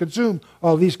pieces and consume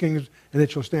all these kingdoms, and it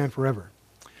shall stand forever.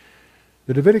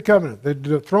 The Davidic covenant,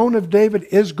 the throne of David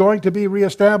is going to be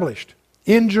reestablished.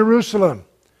 in Jerusalem.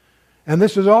 And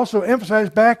this is also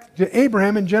emphasized back to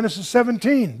Abraham in Genesis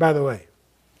 17, by the way.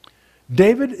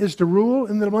 David is to rule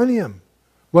in the millennium.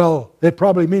 Well, it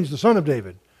probably means the son of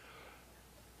David.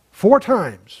 4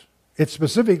 times it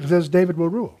specifically says David will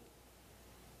rule.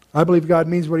 I believe God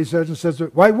means what he says and says,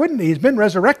 why wouldn't he? He's been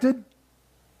resurrected.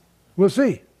 We'll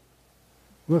see.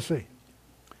 We'll see.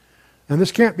 And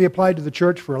this can't be applied to the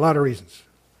church for a lot of reasons.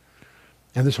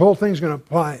 And this whole thing is going to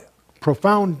apply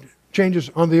profound changes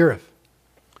on the earth.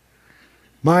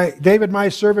 David, my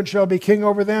servant, shall be king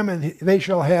over them, and they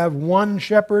shall have one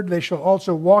shepherd. They shall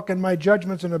also walk in my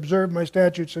judgments and observe my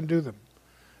statutes and do them.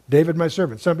 David, my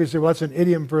servant. Some people say, well, that's an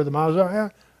idiom for the Messiah.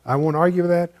 I won't argue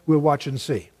with that. We'll watch and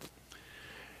see.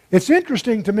 It's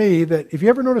interesting to me that if you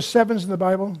ever notice 7s in the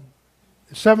Bible,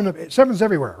 7's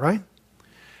everywhere, right?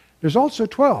 There's also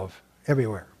 12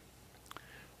 everywhere.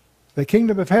 The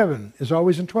kingdom of heaven is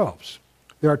always in 12s.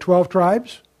 There are 12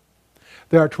 tribes.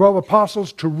 There are 12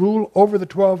 apostles to rule over the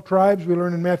 12 tribes, we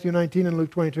learn in Matthew 19 and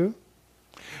Luke 22.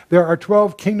 There are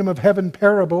 12 kingdom of heaven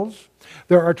parables.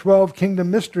 There are 12 kingdom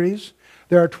mysteries.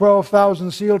 There are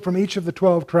 12,000 sealed from each of the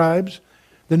 12 tribes.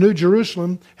 The New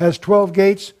Jerusalem has 12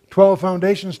 gates, 12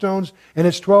 foundation stones, and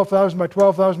it's 12,000 by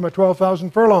 12,000 by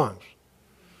 12,000 furlongs.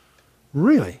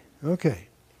 Really? Okay.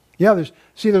 Yeah,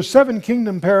 there's 7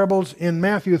 kingdom parables in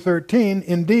Matthew 13,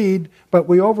 indeed, but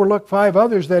we overlook 5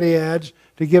 others that he adds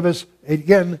to give us,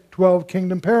 again, 12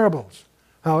 kingdom parables.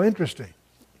 How interesting.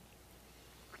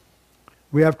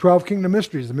 We have 12 kingdom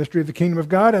mysteries, the mystery of the kingdom of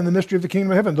God and the mystery of the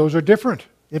kingdom of heaven. Those are different,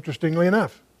 interestingly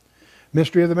enough.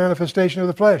 Mystery of the manifestation of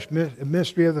the flesh,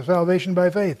 mystery of the salvation by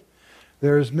faith.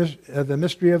 There's the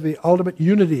mystery of the ultimate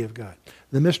unity of God,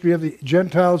 the mystery of the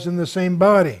Gentiles in the same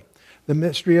body, the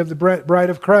mystery of the bride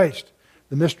of Christ,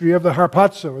 the mystery of the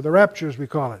harpazo, or the rapture as we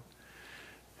call it,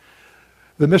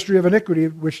 the mystery of iniquity,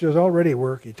 which does already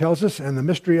work, he tells us, and the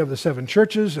mystery of the 7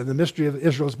 churches, and the mystery of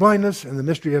Israel's blindness, and the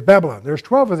mystery of Babylon. There's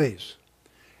 12 of these.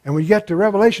 And when you get to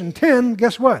Revelation 10,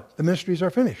 guess what? The mysteries are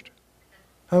finished.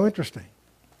 How interesting.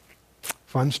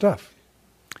 Fun stuff.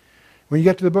 When you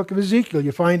get to the book of Ezekiel,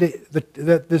 you find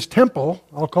that this temple,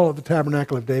 I'll call it the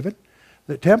Tabernacle of David,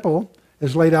 the temple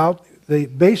is laid out. The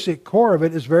basic core of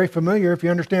it is very familiar. If you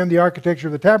understand the architecture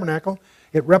of the tabernacle,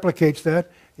 it replicates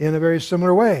that in a very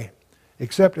similar way.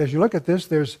 Except as you look at this,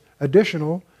 there's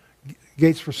additional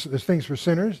gates there's things for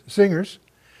singers,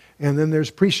 and then there's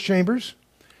priest chambers,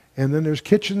 and then there's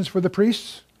kitchens for the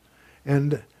priests,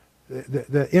 and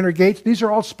the inner gates. These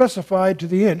are all specified to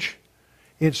the inch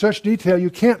in such detail you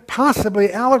can't possibly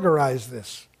allegorize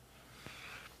this.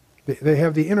 They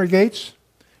have the inner gates,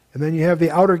 and then you have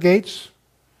the outer gates,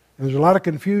 and there's a lot of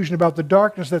confusion about the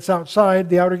darkness that's outside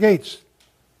the outer gates,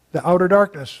 the outer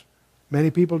darkness.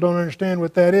 Many people don't understand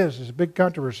what that is. There's a big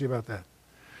controversy about that.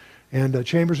 And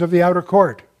chambers of the outer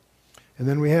court. And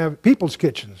then we have people's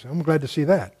kitchens. I'm glad to see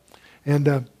that.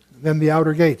 And then the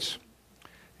outer gates.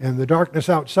 And the darkness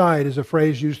outside is a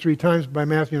phrase used 3 times by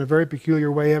Matthew in a very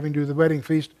peculiar way, having to do with the wedding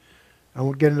feast. I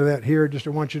won't get into that here. Just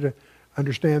I want you to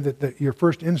understand that your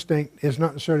first instinct is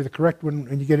not necessarily the correct one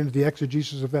when you get into the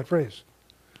exegesis of that phrase.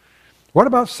 What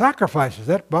about sacrifices?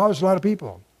 That bothers a lot of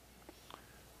people.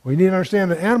 We need to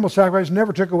understand that animal sacrifice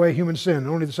never took away human sin.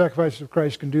 Only the sacrifice of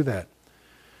Christ can do that.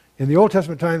 In the Old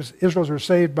Testament times, Israelites were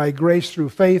saved by grace through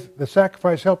faith. The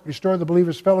sacrifice helped restore the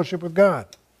believer's fellowship with God.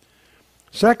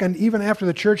 Second, even after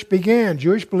the church began,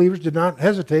 Jewish believers did not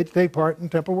hesitate to take part in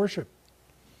temple worship.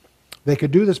 They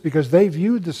could do this because they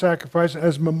viewed the sacrifice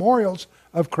as memorials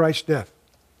of Christ's death.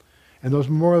 And those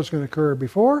memorials can occur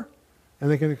before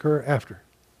and they can occur after.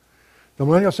 The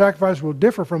millennial sacrifice will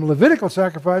differ from Levitical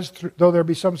sacrifice, though there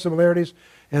be some similarities,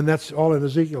 and that's all in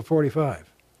Ezekiel 45.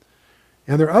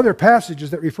 And there are other passages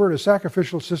that refer to a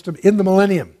sacrificial system in the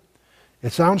millennium.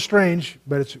 It sounds strange,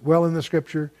 but it's well in the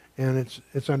Scripture, and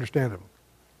it's understandable.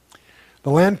 The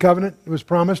land covenant was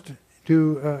promised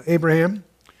to Abraham,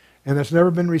 and that's never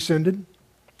been rescinded.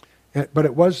 But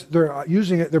it was their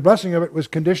blessing of it was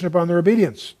conditioned upon their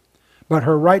obedience. But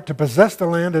her right to possess the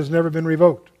land has never been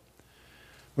revoked.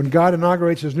 When God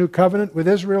inaugurates his new covenant with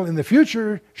Israel in the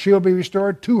future, she'll be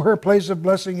restored to her place of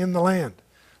blessing in the land.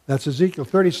 That's Ezekiel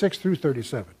 36 through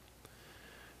 37.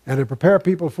 And to prepare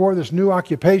people for this new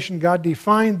occupation, God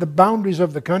defined the boundaries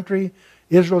of the country.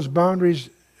 Israel's boundaries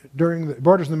during the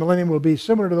borders of the millennium will be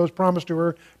similar to those promised to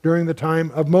her during the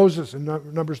time of Moses in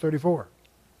Numbers 34.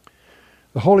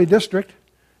 The holy district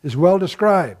is well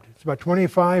described. It's about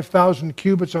 25,000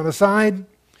 cubits on a side.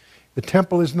 The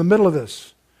temple is in the middle of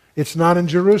this. It's not in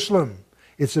Jerusalem.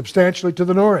 It's substantially to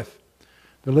the north.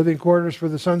 The living quarters for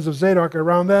the sons of Zadok are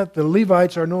around that. The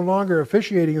Levites are no longer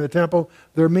officiating in the temple.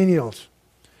 They're menials.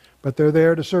 but they're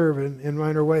there to serve in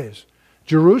minor ways.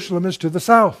 Jerusalem is to the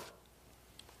south.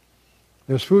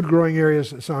 There's food growing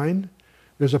areas assigned.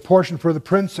 There's a portion for the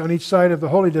prince on each side of the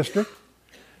holy district.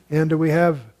 And we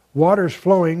have waters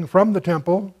flowing from the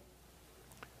temple,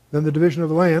 then the division of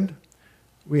the land.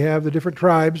 We have the different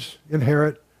tribes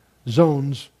inherit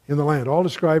zones in the land, all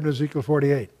described in Ezekiel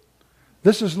 48.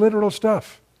 This is literal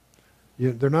stuff.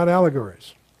 They're not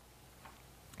allegories.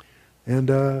 And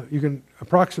you can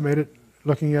approximate it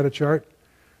looking at a chart,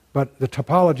 but the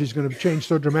topology is going to change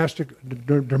so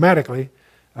dramatically,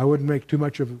 I wouldn't make too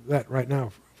much of that right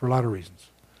now for a lot of reasons.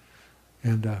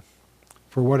 And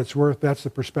for what it's worth, that's the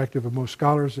perspective of most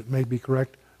scholars. It may be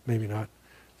correct, maybe not.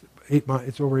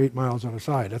 It's over 8 miles on a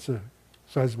side. That's a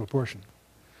sizable portion.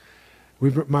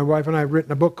 My wife and I have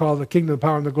written a book called The Kingdom, the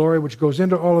Power, and the Glory, which goes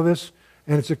into all of this,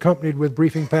 and it's accompanied with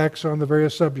briefing packs on the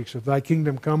various subjects. If thy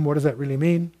kingdom come, what does that really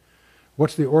mean?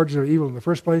 What's the origin of evil in the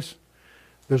first place?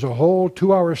 There's a whole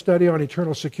 2-hour study on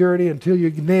eternal security. Until you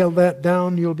nail that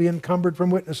down, you'll be encumbered from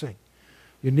witnessing.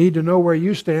 You need to know where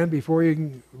you stand before you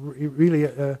can really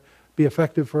be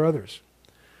effective for others.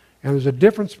 And there's a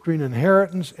difference between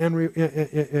inheritance and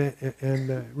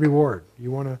reward.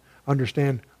 You want to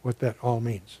understand what that all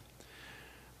means.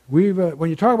 When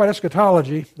you talk about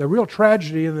eschatology, the real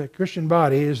tragedy in the Christian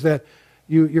body is that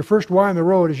your first Y on the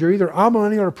road is you're either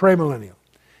amillennial or premillennial.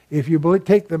 If you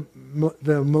take the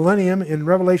millennium in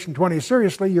Revelation 20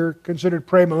 seriously, you're considered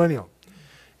premillennial.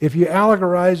 If you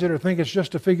allegorize it or think it's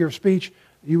just a figure of speech,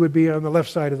 you would be on the left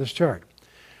side of this chart.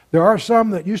 There are some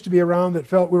that used to be around that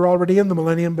felt we were already in the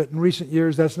millennium, but in recent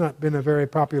years that's not been a very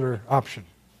popular option.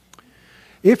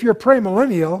 If you're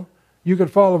premillennial, you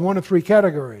could fall in one of 3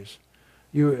 categories.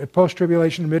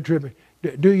 Post-tribulation, mid-trib.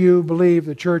 Do you believe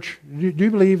the church? Do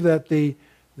you believe that the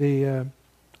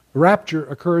rapture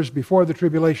occurs before the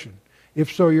tribulation?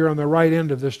 If so, you're on the right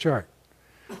end of this chart.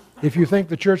 If you think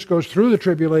the church goes through the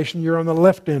tribulation, you're on the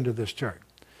left end of this chart.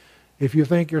 If you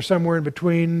think you're somewhere in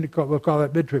between, we'll call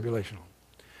that mid-tribulational.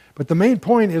 But the main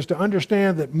point is to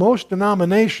understand that most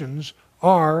denominations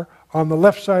are on the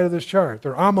left side of this chart.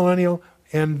 They're amillennial,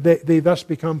 and they thus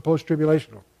become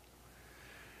post-tribulational.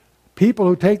 People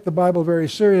who take the Bible very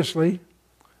seriously,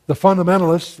 the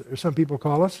fundamentalists, or some people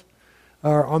call us,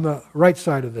 are on the right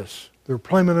side of this. They're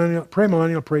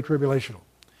premillennial, pre-tribulational.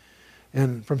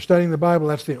 And from studying the Bible,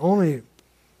 that's the only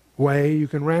way you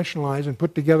can rationalize and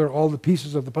put together all the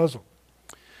pieces of the puzzle.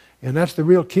 And that's the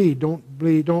real key.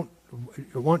 You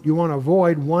want to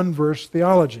avoid one-verse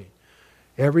theology.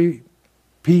 Every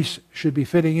piece should be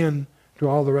fitting in to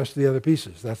all the rest of the other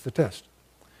pieces. That's the test.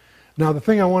 Now,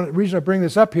 the reason I bring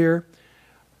this up here,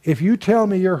 if you tell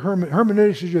me your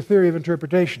hermeneutics is your theory of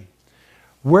interpretation,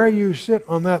 where you sit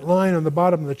on that line on the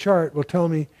bottom of the chart will tell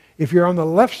me if you're on the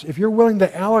left, if you're willing to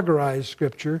allegorize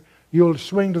Scripture, you'll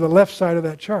swing to the left side of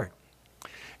that chart.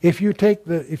 If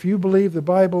you believe the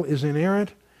Bible is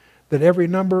inerrant, that every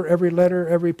number, every letter,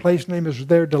 every place name is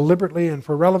there deliberately and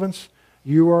for relevance,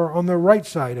 you are on the right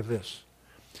side of this.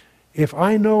 If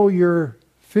I know your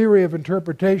theory of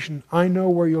interpretation, I know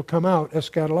where you'll come out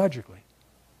eschatologically.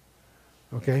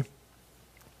 Okay?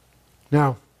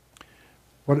 Now,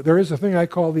 there is a thing I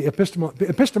call the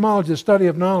epistemology, the study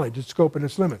of knowledge, its scope and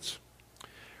its limits.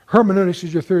 Hermeneutics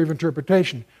is your theory of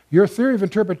interpretation. Your theory of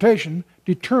interpretation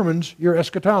determines your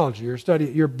eschatology,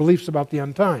 your beliefs about the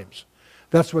end times.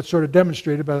 That's what's sort of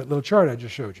demonstrated by that little chart I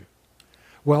just showed you.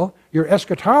 Well, your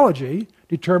eschatology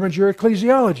determines your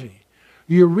ecclesiology.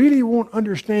 You really won't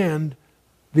understand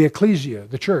the ecclesia,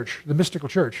 the church, the mystical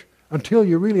church, until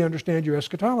you really understand your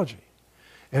eschatology.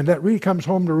 And that really comes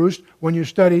home to roost when you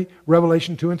study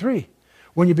Revelation 2 and 3.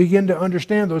 When you begin to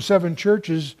understand those 7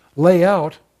 churches lay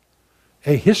out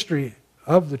a history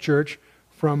of the church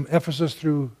from Ephesus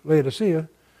through Laodicea,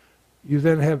 you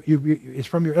then have, it's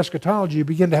from your eschatology, you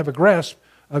begin to have a grasp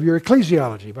of your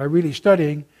ecclesiology by really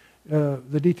studying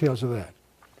the details of that.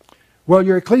 Well,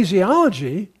 your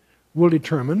ecclesiology will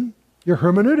determine your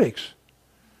hermeneutics,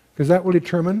 because that will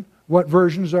determine what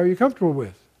versions are you comfortable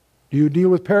with. Do you deal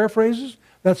with paraphrases?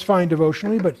 That's fine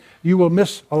devotionally, but you will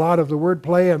miss a lot of the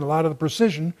wordplay and a lot of the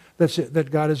precision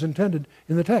that God has intended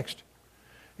in the text.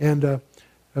 And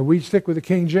we stick with the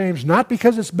King James, not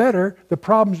because it's better, the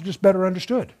problems are just better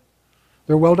understood.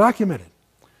 They're well documented.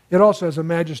 It also has a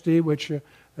majesty which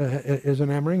is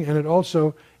enamoring, and it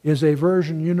also is a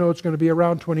version you know it's going to be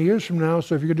around 20 years from now,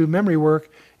 so if you're going to do memory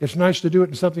work, it's nice to do it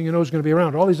in something you know is going to be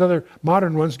around. All these other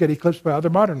modern ones get eclipsed by other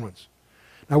modern ones.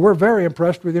 Now, we're very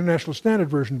impressed with the International Standard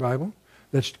Version Bible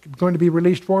that's going to be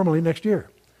released formally next year.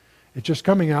 It's just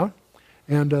coming out,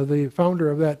 and the founder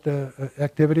of that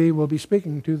activity will be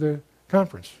speaking to the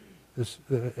conference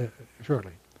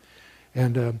shortly.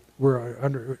 And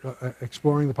we're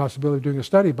exploring the possibility of doing a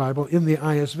study Bible in the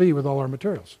ISV with all our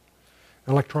materials,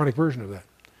 an electronic version of that.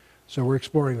 So we're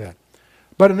exploring that.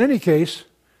 But in any case,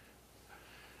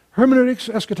 hermeneutics,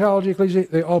 eschatology, ecclesia,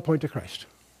 they all point to Christ.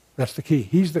 That's the key.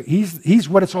 He's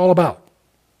what it's all about.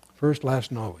 First,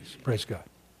 last, and always. Praise God.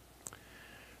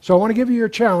 So I want to give you your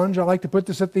challenge. I like to put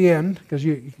this at the end because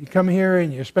you come here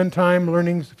and you spend time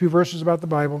learning a few verses about the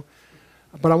Bible.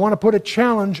 But I want to put a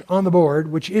challenge on the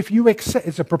board, which if you accept,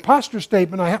 it's a preposterous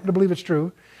statement, I happen to believe it's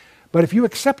true, but if you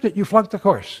accept it, you flunk the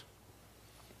course.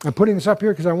 I'm putting this up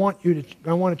here because I want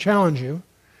to challenge you.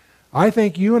 I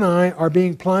think you and I are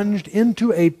being plunged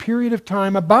into a period of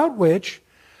time about which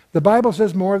the Bible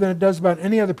says more than it does about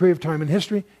any other period of time in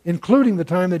history, including the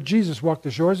time that Jesus walked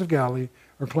the shores of Galilee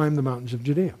or climbed the mountains of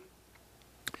Judea.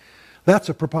 That's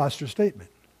a preposterous statement.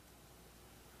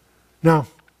 Now,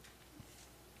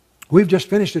 we've just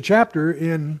finished a chapter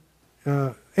in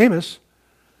Amos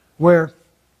where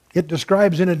it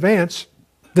describes in advance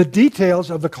the details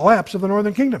of the collapse of the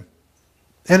northern kingdom.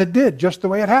 And it did, just the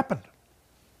way it happened.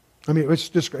 I mean, it's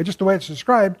just the way it's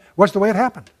described, what's the way it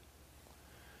happened?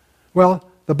 Well,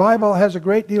 the Bible has a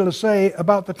great deal to say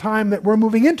about the time that we're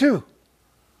moving into.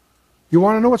 You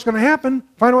want to know what's going to happen?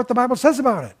 Find out what the Bible says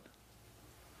about it.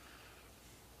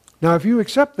 Now, if you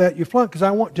accept that, you flunk, because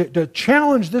I want to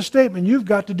challenge this statement, you've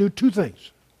got to do two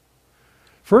things.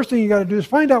 First thing you got to do is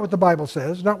find out what the Bible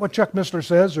says, not what Chuck Missler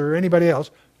says or anybody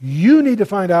else. You need to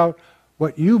find out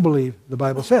what you believe the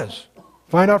Bible says.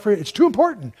 Find out for you. It's too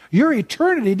important. Your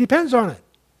eternity depends on it.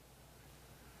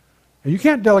 And you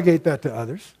can't delegate that to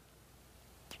others.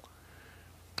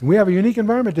 We have a unique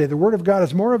environment today. The Word of God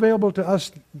is more available to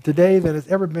us today than it's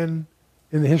ever been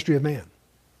in the history of man.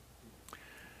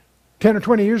 10 or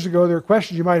 20 years ago, there were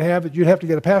questions you might have that you'd have to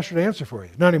get a pastor to answer for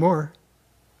you. Not anymore.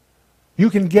 You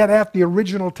can get at the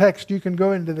original text. You can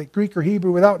go into the Greek or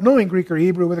Hebrew without knowing Greek or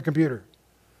Hebrew with a computer.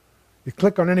 You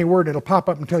click on any word, it'll pop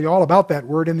up and tell you all about that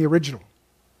word in the original.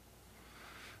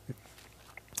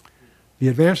 The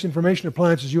advanced information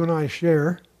appliances you and I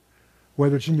share,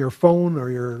 whether it's in your phone or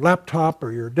your laptop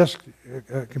or your desk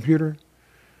computer,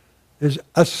 is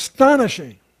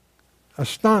astonishing.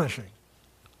 Astonishing.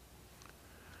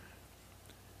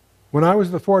 When I was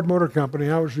at the Ford Motor Company,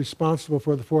 I was responsible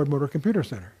for the Ford Motor Computer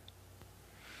Center.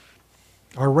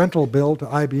 Our rental bill to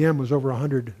IBM was over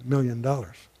 $100 million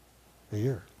a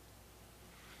year.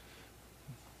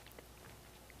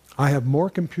 I have more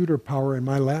computer power in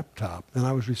my laptop than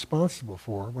I was responsible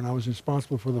for when I was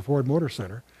responsible for the Ford Motor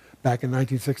Center back in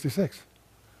 1966.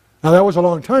 Now that was a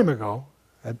long time ago,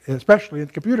 especially in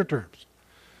computer terms.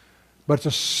 But it's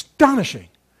astonishing.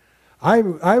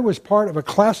 I was part of a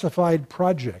classified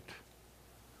project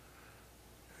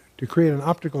to create an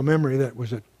optical memory that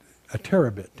was a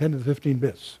terabit, 10 to the 15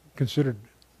 bits, considered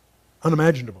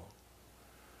unimaginable.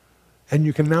 And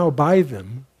you can now buy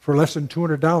them for less than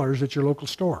 $200 at your local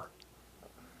store.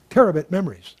 Terabit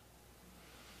memories.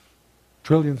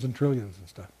 Trillions and trillions and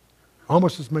stuff.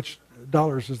 Almost as much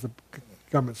dollars as the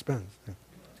government spends.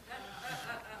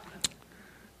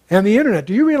 And the internet.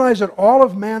 Do you realize that all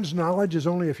of man's knowledge is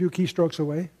only a few keystrokes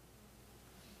away?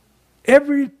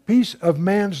 Every piece of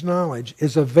man's knowledge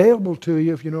is available to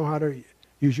you if you know how to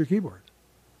use your keyboard.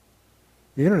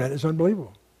 The internet is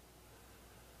unbelievable.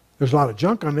 There's a lot of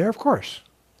junk on there, of course.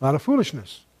 A lot of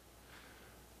foolishness.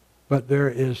 But there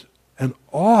is an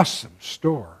awesome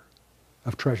store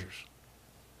of treasures.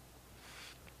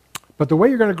 But the way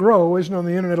you're going to grow isn't on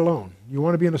the internet alone. You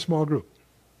want to be in a small group.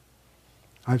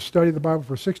 I've studied the Bible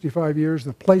for 65 years.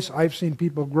 The place I've seen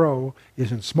people grow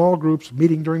is in small groups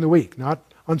meeting during the week, not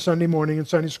on Sunday morning in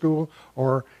Sunday school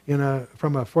or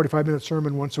from a 45-minute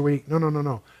sermon once a week.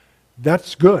 No.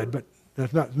 That's good, but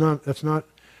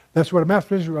that's what a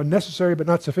mathematician is necessary but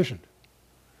not sufficient.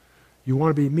 You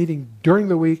want to be meeting during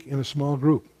the week in a small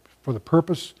group for the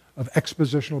purpose of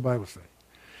expositional Bible study.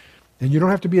 And you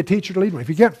don't have to be a teacher to lead one. If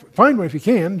you can't find one, if you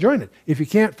can, join it. If you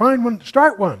can't find one,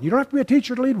 start one. You don't have to be a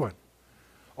teacher to lead one.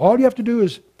 All you have to do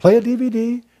is play a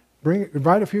DVD,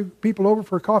 invite a few people over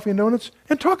for coffee and donuts,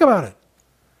 and talk about it.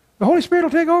 The Holy Spirit will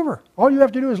take over. All you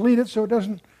have to do is lead it so it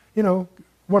doesn't,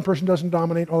 one person doesn't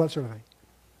dominate, all that sort of thing.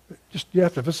 Just you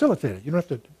have to facilitate it. You don't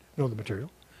have to know the material.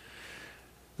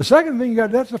 The second thing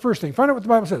that's the first thing. Find out what the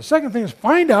Bible says. The second thing is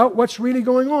find out what's really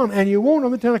going on, and you won't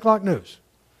on the 10 o'clock news.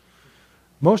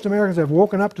 Most Americans have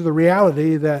woken up to the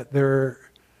reality that their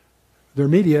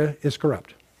media is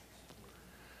corrupt.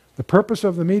 The purpose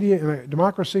of the media in a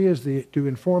democracy is to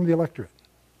inform the electorate.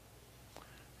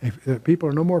 People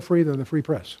are no more free than the free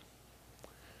press.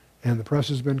 And the press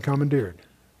has been commandeered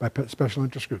by special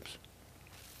interest groups.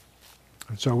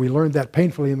 And so we learned that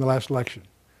painfully in the last election.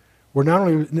 where not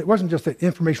only, it wasn't just that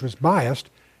information was biased,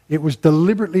 it was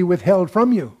deliberately withheld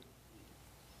from you.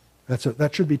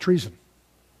 That should be treason.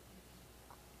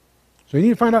 So you need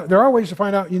to find out, there are ways to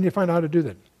find out, you need to find out how to do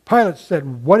that. Pilate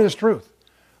said, what is truth?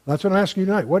 That's what I'm asking you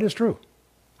tonight. What is true?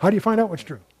 How do you find out what's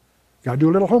true? You got to do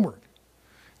a little homework.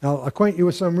 Now, I'll acquaint you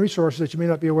with some resources that you may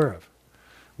not be aware of.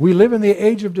 We live in the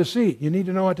age of deceit. You need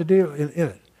to know what to do in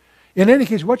it. In any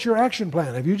case, what's your action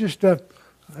plan? Have you just,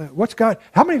 what's God,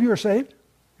 how many of you are saved?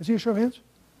 Is he a show of hands?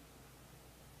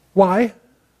 Why?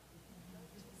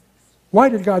 Why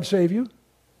did God save you?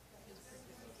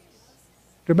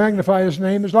 To magnify his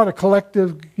name. There's a lot of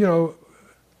collective,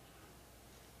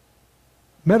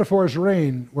 metaphors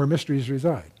reign where mysteries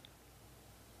reside.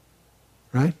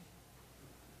 Right?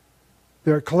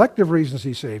 There are collective reasons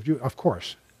he saved you, of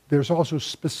course. There's also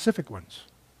specific ones.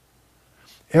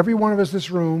 Every one of us in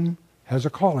this room has a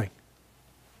calling.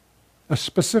 A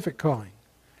specific calling.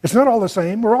 It's not all the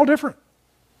same. We're all different.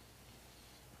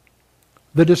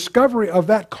 The discovery of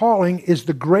that calling is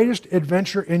the greatest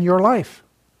adventure in your life.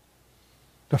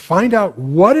 To find out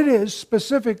what it is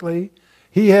specifically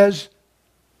he has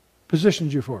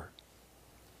positioned you for.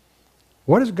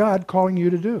 What is God calling you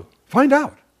to do? Find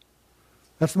out.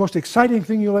 That's the most exciting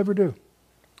thing you'll ever do.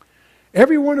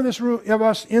 Every one of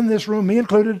us in this room, me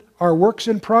included, are works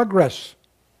in progress.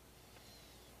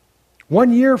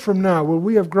 1 year from now, will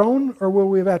we have grown or will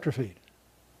we have atrophied?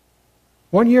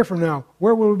 1 year from now,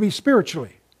 where will we be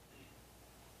spiritually?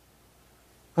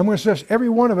 I'm going to suggest every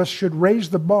one of us should raise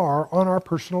the bar on our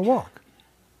personal walk.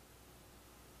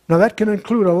 Now that can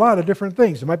include a lot of different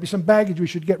things. There might be some baggage we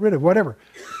should get rid of, whatever.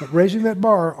 But raising that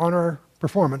bar on our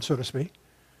performance, so to speak,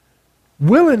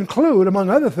 will include, among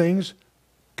other things,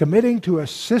 committing to a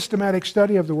systematic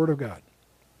study of the Word of God.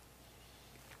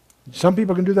 Some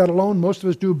people can do that alone. Most of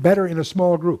us do better in a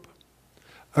small group.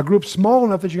 A group small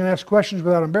enough that you can ask questions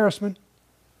without embarrassment.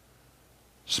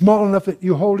 Small enough that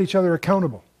you hold each other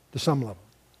accountable to some level.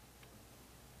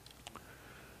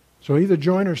 So either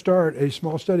join or start a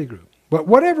small study group. But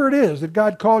whatever it is that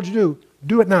God called you to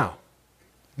do it now.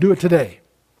 Do it today.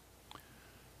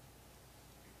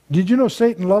 Did you know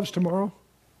Satan loves tomorrow?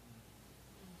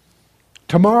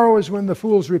 Tomorrow is when the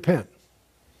fools repent.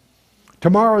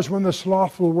 Tomorrow is when the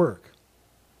sloth will work.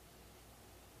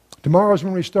 Tomorrow is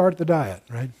when we start the diet,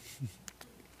 right?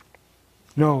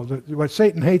 No, what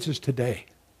Satan hates is today.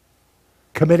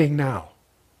 Committing now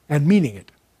and meaning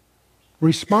it.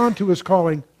 Respond to his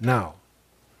calling now.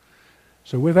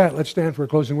 So with that, let's stand for a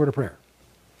closing word of prayer.